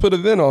nobody wants to put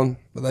an event on,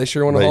 but they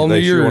sure want to haul them to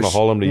yours. They sure want to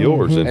haul them to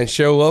yours and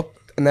show up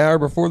an hour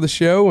before the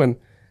show and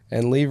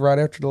leave right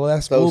after the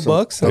last bull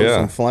bucks. Throw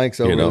some flanks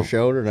over their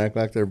shoulder and act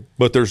like they're.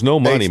 But there's no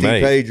money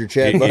made. Page or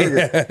Chad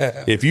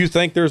Burger. If you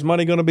think there's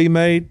money going to be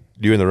made,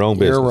 you're in the wrong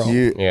business.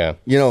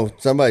 You're wrong.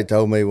 Somebody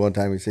told me one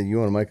time. He said, "You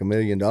want to make $1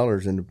 million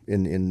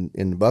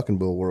in the bucking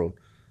bull world?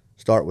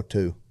 Start with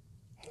 2.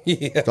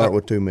 Start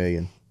with 2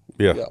 million.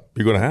 Yeah,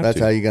 you're going to have. That's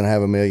how you're going to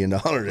have $1 million.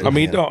 I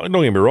mean, don't get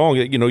me wrong.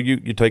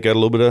 You take out a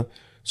little bit of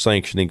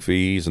sanctioning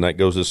fees, and that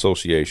goes to the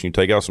association. You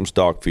take out some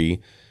stock fee.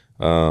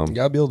 You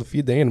gotta be able to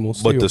feed the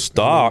animals. But the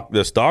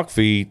stock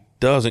fee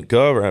doesn't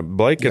cover.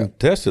 Blake can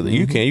attest to that.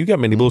 You can. You got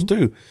many bulls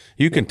too.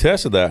 You can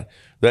test to that.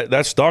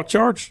 That stock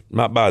charge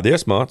might buy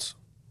this month's.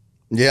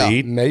 Yeah,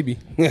 feed. Maybe.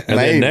 And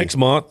then next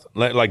month,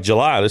 like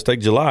July, let's take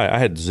July. I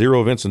had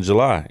 0 events in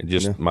July.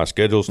 My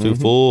schedule's too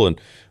full,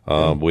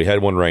 and we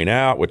had one rain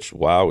out, which it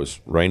was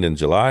rained in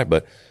July.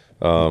 But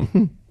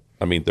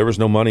I mean, there was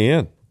no money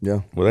in.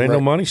 Yeah, well, there ain't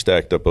no money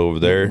stacked up over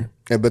there.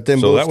 Yeah, but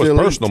then so that was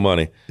personal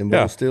money.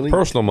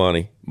 Personal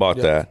money bought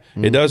that.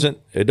 It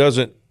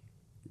doesn't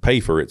pay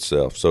for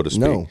itself, so to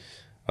speak.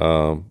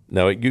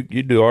 No, you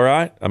do all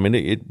right. I mean,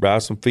 it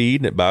buys some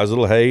feed and it buys a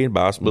little hay and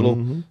buys some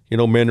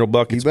little mineral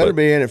buckets. You better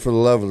be in it for the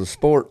love of the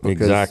sport.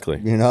 Because exactly.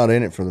 You're not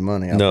in it for the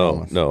money.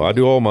 No. I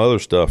do all my other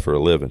stuff for a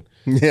living.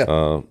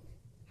 Yeah.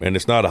 And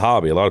it's not a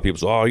hobby. A lot of people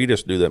say, "Oh, you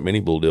just do that mini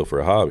bull deal for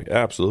a hobby."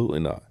 Absolutely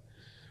not.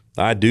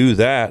 I do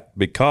that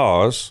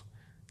because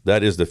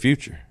that is the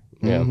future.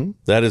 Yeah.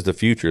 That is the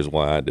future is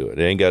why I do it.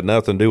 It ain't got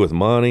nothing to do with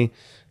money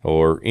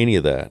or any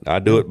of that. I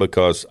do it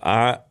because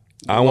I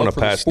want to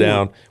pass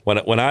down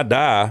when I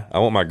die. I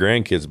want my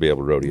grandkids to be able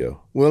to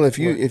rodeo. Well, if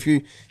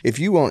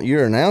you want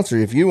your announcer,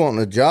 if you want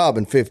a job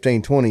in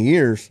 15, 20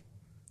 years,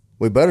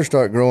 we better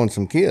start growing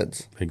some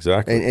kids.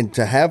 Exactly. And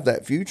to have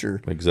that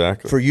future.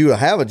 Exactly. For you to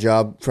have a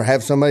job,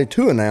 have somebody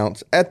to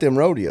announce at them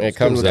rodeos. It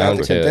comes down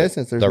to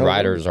the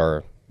riders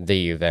are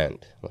the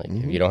event. Like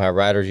if you don't have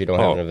riders, you don't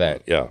have an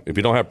event. Yeah. If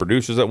you don't have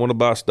producers that want to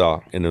buy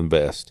stock and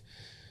invest,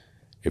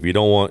 if you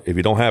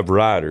don't have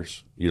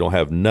riders, you don't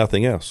have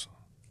nothing else.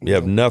 You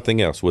have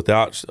nothing else.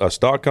 Without a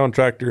stock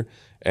contractor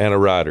and a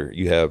rider,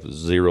 you have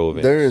 0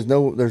 events. There's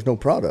no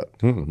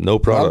product. No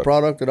product. Not a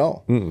product at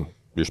all.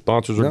 Your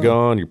sponsors are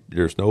gone.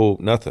 There's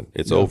nothing.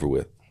 It's over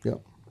with. Yeah.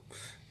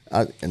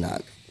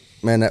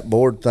 Man, that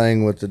board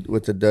thing with the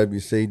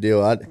WC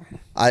deal,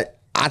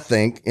 I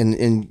think,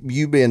 and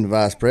you being the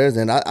vice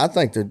president, I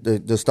think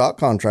that the stock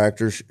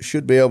contractors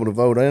should be able to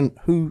vote in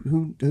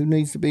who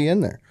needs to be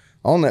in there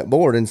on that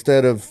board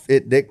instead of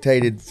it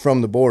dictated from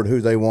the board who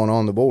they want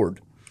on the board.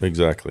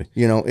 Exactly.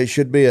 It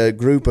should be a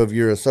group of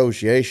your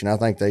association. I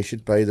think they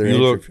should pay their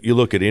You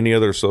look at any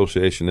other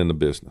association in the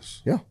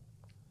business. Yeah.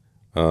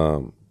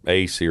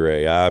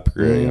 ACRA,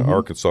 IPRA,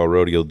 Arkansas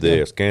Rodeo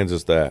this,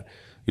 Kansas that.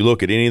 You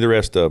look at any of the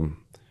rest of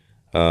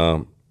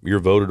them, you're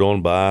voted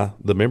on by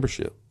the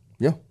membership.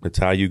 Yeah. It's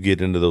how you get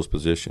into those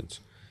positions.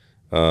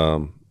 I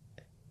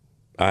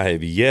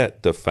have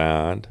yet to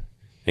find,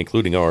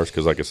 including ours,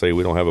 because like I say,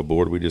 we don't have a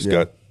board. We just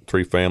got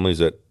 3 families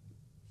that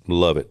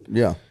love it.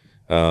 Yeah.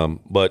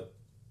 But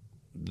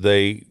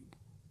they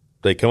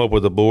come up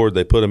with a board,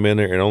 they put them in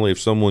there, and only if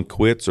someone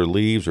quits or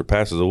leaves or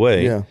passes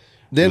away. Yeah.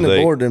 Then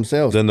the board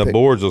themselves. Then the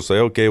boards will say,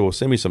 "Okay, well,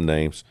 send me some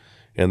names,"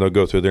 and they'll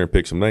go through there and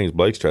pick some names.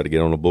 Blake's tried to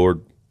get on the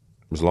board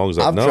as long as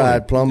I've known. I've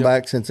tried plumb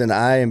back since in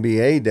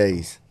IMBA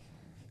days,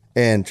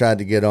 and tried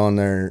to get on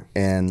there,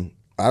 and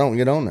I don't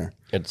get on there.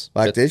 It's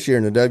this year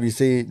in the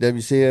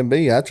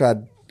WCMB.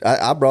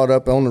 I brought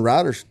up on the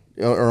riders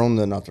or on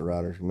not the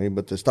riders,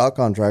 but the stock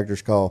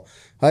contractors call.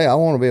 Hey, I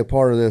want to be a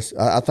part of this.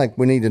 I think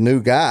we need a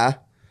new guy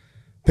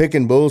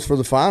picking bulls for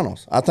the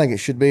finals. I think it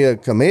should be a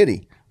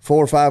committee.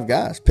 4 or 5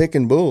 guys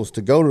picking bulls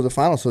to go to the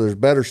finals so there's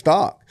better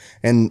stock.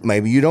 And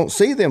maybe you don't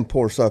see them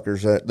poor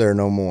suckers there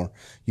no more.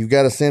 You've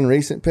got to send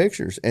recent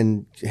pictures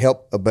and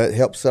help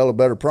sell a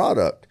better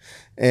product.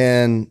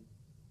 And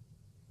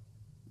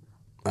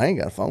I ain't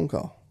got a phone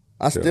call.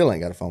 I still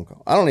ain't got a phone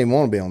call. I don't even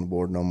want to be on the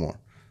board no more.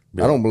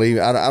 Yeah. I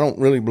don't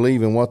really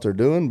believe in what they're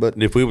doing. But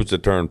if we was to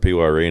turn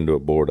PYRA into a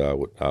board, I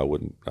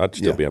wouldn't. I'd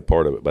still be a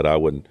part of it, but I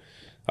wouldn't.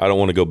 I don't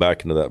want to go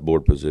back into that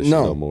board position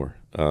no more.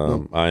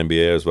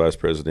 IMBA as vice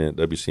president,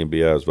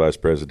 WCMBI as vice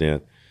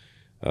president.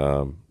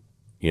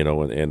 You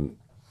know, and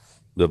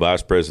the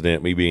vice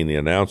president, me being the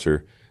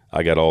announcer,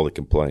 I got all the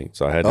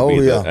complaints. I had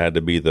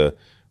to be the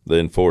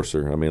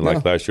enforcer. I mean,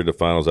 like last year, the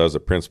finals, I was the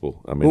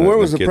principal. I mean, where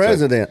was the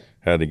president?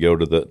 Had to go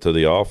to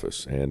the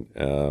office, and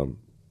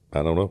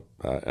I don't know.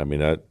 I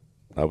mean, I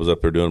was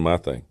up there doing my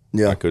thing.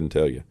 Yeah, I couldn't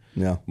tell you.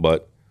 Yeah,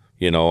 but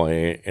you know,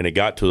 and it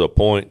got to the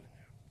point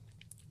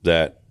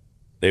that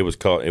it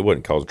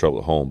wasn't causing trouble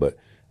at home, but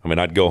I mean,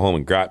 I'd go home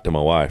and gripe to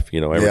my wife.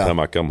 You know, every time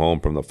I come home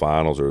from the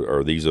finals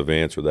or these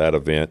events or that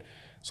event,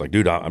 it's like,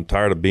 dude, I'm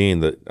tired of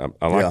being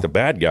I like the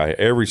bad guy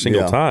every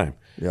single time.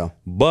 Yeah,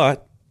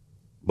 but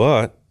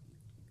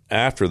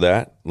after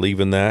that,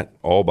 leaving that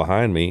all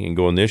behind me and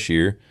going this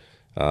year,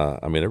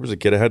 I mean, there was a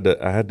kid I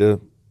had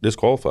to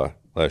disqualify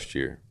last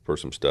year for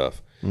some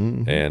stuff,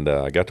 and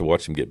I got to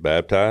watch him get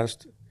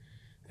baptized,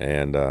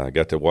 and I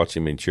got to watch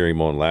him and cheer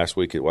him on last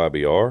week at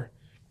YBR.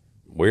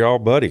 We're all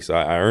buddies.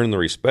 I earned the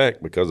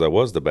respect because I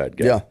was the bad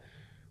guy. Yeah,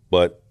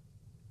 but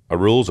a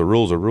rule's a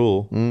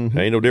rule. Ain't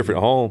no different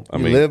at home. I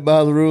mean, live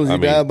by the rules. You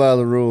die by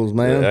the rules,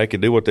 man. They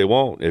can do what they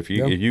want. If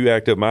you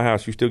act up my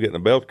house, you're still getting a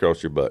belt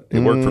across your butt.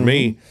 It worked for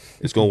me.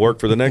 It's going to work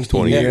for the next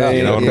 20 years.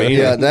 You know what I mean?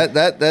 Yeah,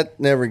 that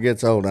never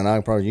gets old. And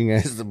you can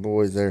ask the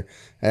boys there,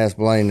 ask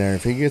Blaine there.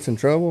 If he gets in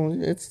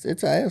trouble, it's an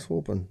ass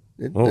whooping.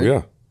 They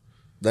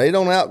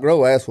don't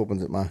outgrow ass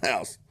whoopings at my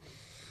house.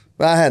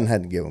 But I hadn't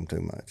had to give them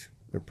too much.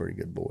 They're pretty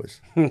good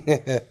boys.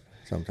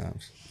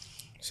 Sometimes.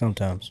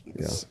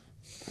 Yeah.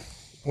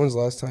 When's the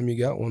last time you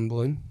got one,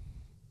 Blaine?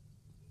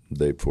 The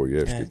day before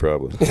yesterday,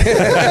 probably. That's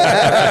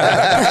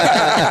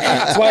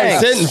why he's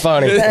sitting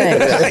funny.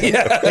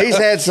 He's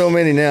had so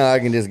many now, I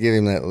can just give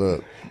him that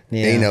look.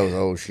 Yeah. He knows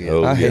old shit.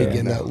 I hate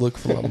getting that look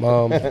from my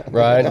mom.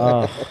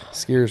 Right?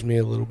 Scares me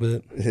a little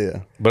bit.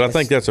 Yeah. But I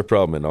think that's a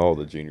problem in all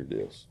the junior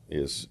deals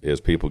is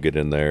people get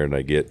in there and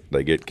they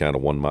get kind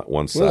of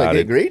one-sided. Well, they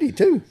get greedy,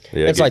 too.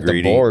 Yeah, it's like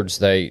greedy. The boards,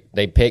 they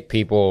pick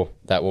people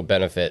that will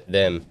benefit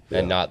them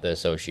and not the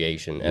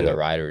association and the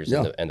riders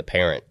and the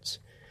parents.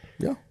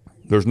 Yeah.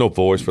 There's no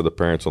voice for the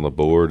parents on the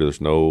board. There's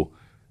no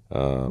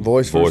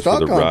voice for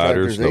the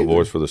riders, no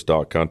voice for the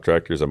stock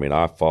contractors. I mean,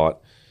 I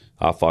fought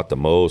the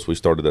most. We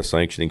started that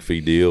sanctioning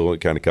fee deal.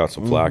 It kind of caught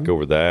some flack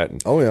over that.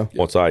 And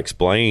once I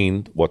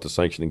explained what the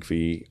sanctioning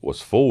fee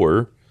was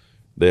for,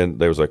 then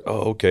they was like,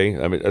 oh,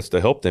 okay. I mean, that's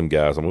to help them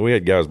guys. I mean, we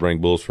had guys bring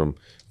bulls from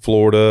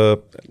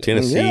Florida,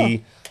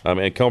 Tennessee. I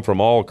mean, come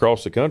from all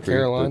across the country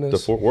to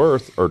Fort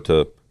Worth or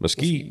to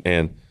Mesquite.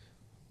 And,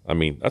 I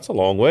mean, that's a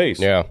long ways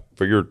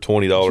for your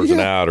 $20 an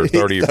out or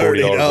 $30 or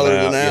 $40 an out,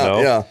 you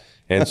know? Yeah.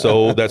 And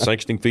so that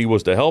sanctioning fee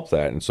was to help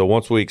that. And so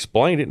once we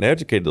explained it and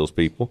educated those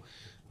people,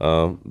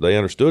 they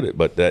understood it.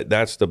 But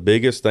that's the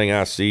biggest thing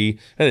I see.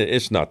 And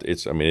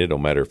I mean, it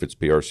don't matter if it's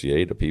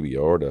PRCA to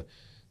PBR to,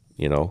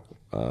 you know,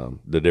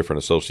 the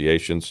different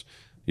associations.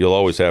 You'll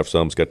always have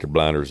some that's got their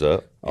blinders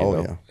up,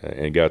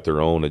 and got their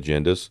own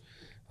agendas.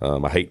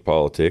 I hate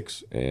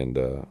politics,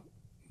 and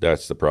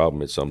that's the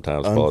problem. It's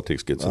sometimes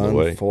politics gets in the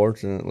way.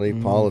 Unfortunately,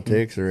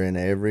 politics are in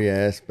every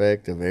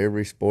aspect of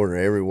every sport or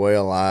every way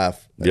of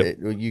life. Yep.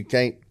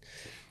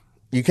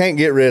 You can't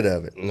get rid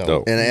of it.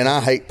 No. And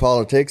I hate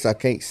politics. I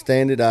can't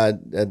stand it.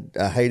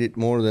 I hate it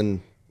more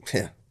than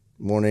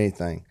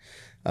anything.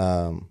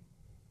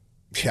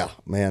 Yeah,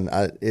 man.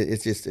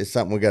 It's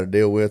something we got to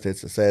deal with.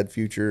 It's a sad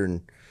future,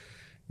 and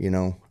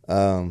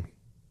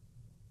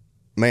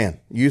man,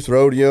 youth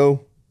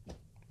rodeo.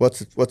 What's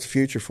the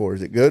future for?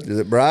 Is it good? Is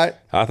it bright?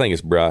 I think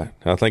it's bright.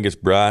 I think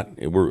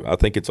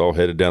it's all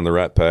headed down the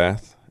right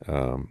path.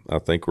 I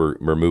think we're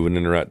moving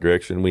in the right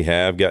direction. We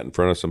have got in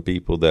front of some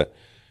people that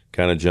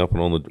kind of jumping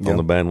on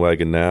the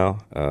bandwagon now.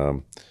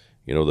 The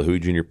Who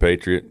Junior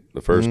Patriot, the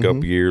first couple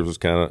of years was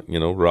kind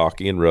of,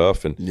 rocky and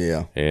rough. And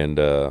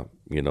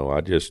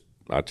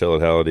I tell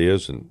it how it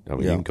is. And I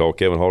mean, you can call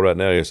Kevin Hall right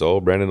now. He says, "Oh,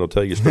 Brandon will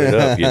tell you straight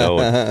up,"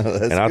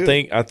 And I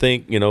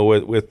think,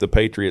 with the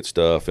Patriot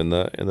stuff and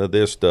the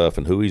this stuff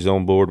and Huey's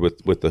on board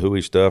with the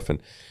Huey stuff,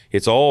 and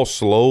it's all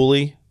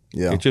slowly.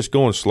 Yeah. It's just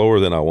going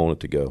slower than I want it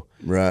to go.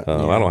 Right.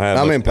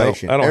 I'm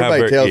impatient. I don't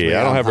Everybody tells me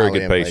I don't have very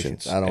good impatient.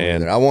 patience. I don't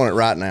either. I want it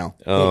right now.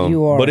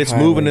 But it's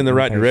moving in the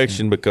right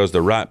direction because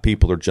the right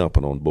people are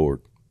jumping on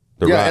board.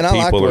 The right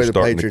people are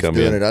starting to come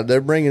in.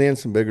 They're bringing in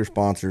some bigger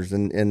sponsors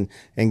and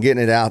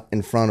getting it out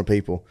in front of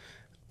people.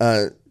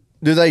 Do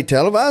they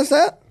televise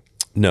that?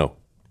 No.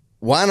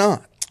 Why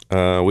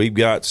not? We've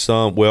got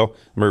some. Well,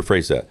 let me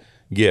rephrase that.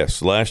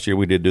 Yes, last year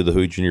we did do the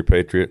Who Junior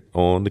Patriot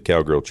on the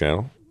Cowgirl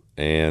channel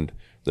and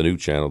the new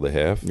channel they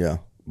have. Yeah.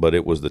 But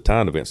it was the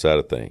time event side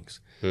of things.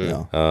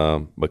 Yeah.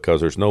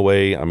 Because there's no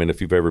way, I mean,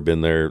 if you've ever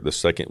been there the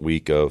second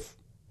week of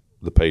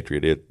the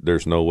Patriot,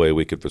 there's no way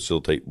we could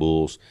facilitate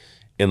bulls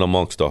in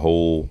amongst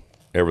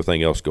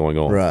everything else going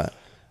on. Right.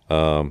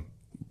 And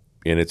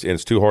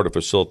it's too hard to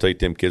facilitate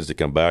them kids to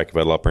come back. I've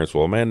had a lot of parents,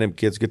 well, man, them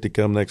kids get to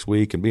come next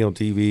week and be on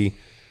TV.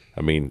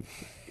 I mean,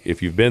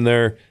 if you've been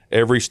there,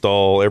 every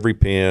stall, every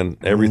pen,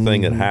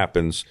 everything that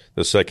happens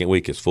the second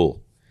week is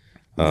full.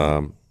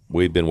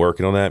 we've been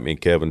working on that. Me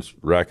and Kevin's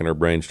racking our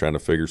brains trying to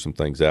figure some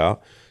things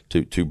out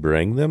to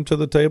bring them to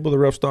the table, the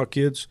rough stock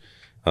kids.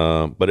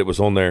 But it was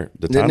on there.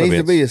 The time it needs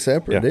events, to be a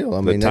separate deal.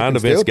 I mean, the timed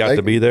events got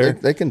to be there.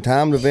 They can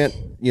timed event,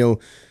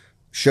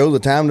 show the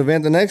timed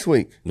event the next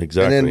week.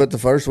 Exactly. And then, but the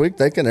first week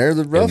they can air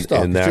the rough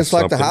stock. It's just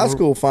like the high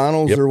school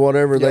finals or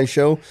whatever they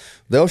show.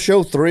 They'll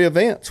show 3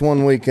 events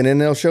one week, and then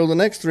they'll show the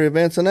next 3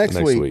 events the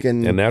next week.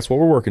 And that's what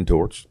we're working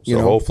towards.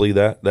 So hopefully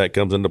that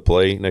comes into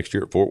play next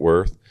year at Fort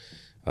Worth.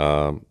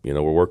 We're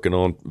working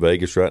on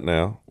Vegas right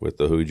now with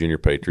the Hui Junior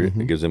Patriot.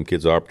 It gives them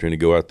kids the opportunity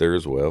to go out there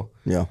as well.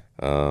 Yeah.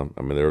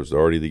 There's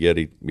already the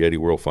Yeti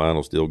World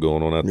Final still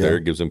going on out there.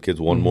 It gives them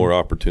kids one more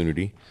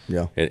opportunity.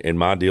 Yeah. And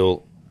my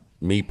deal,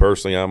 me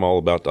personally, I'm all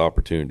about the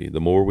opportunity.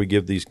 The more we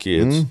give these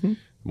kids, the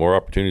more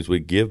opportunities we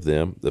give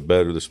them, the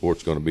better the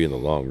sport's going to be in the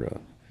long run.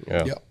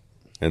 Yeah.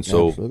 And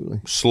so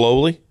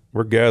slowly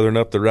we're gathering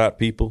up the right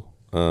people,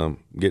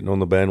 getting on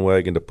the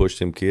bandwagon to push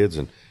them kids,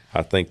 and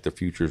I think the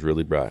future is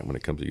really bright when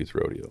it comes to youth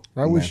rodeo.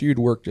 I wish you'd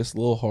work just a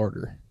little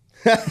harder.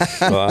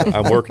 Well,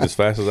 I'm working as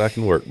fast as I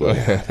can work, buddy.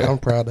 I'm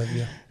proud of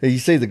you. You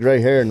see the gray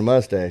hair and the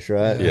mustache,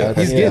 right? Yeah.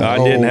 I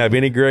didn't have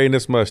any gray in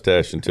this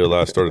mustache until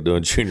I started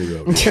doing junior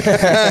rodeo.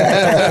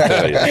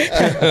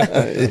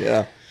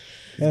 Yeah.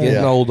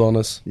 Getting old on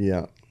us.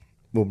 Yeah.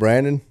 Well,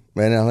 Brandon,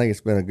 I think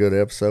it's been a good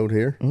episode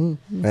here, and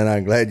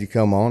I'm glad you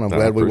come on. I'm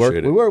glad we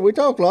worked. We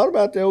talked a lot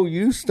about the old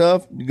youth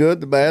stuff, the good,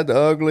 the bad, the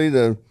ugly,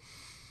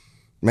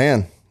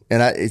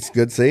 and it's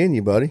good seeing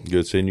you, buddy.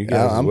 Good seeing you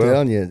guys. I'm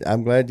telling you,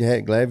 I'm glad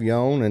you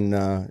on, and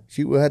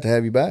we'll have to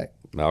have you back.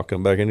 I'll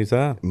come back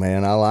anytime.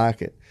 Man, I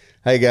like it.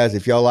 Hey guys,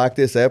 if y'all like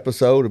this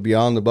episode of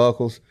Beyond the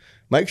Buckles,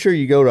 make sure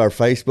you go to our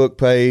Facebook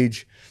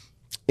page,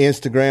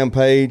 Instagram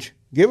page.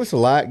 Give us a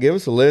like, give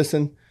us a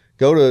listen.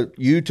 Go to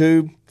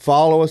YouTube,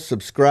 follow us,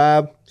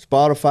 subscribe,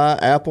 Spotify,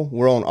 Apple.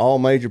 We're on all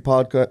major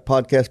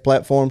podcast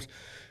platforms.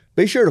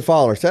 Be sure to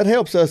follow us. That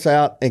helps us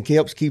out and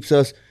keeps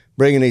us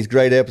bringing these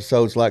great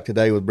episodes like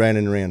today with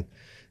Brandon and Wren.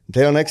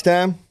 Until next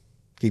time,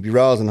 keep your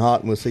rosin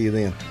hot, and we'll see you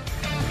then.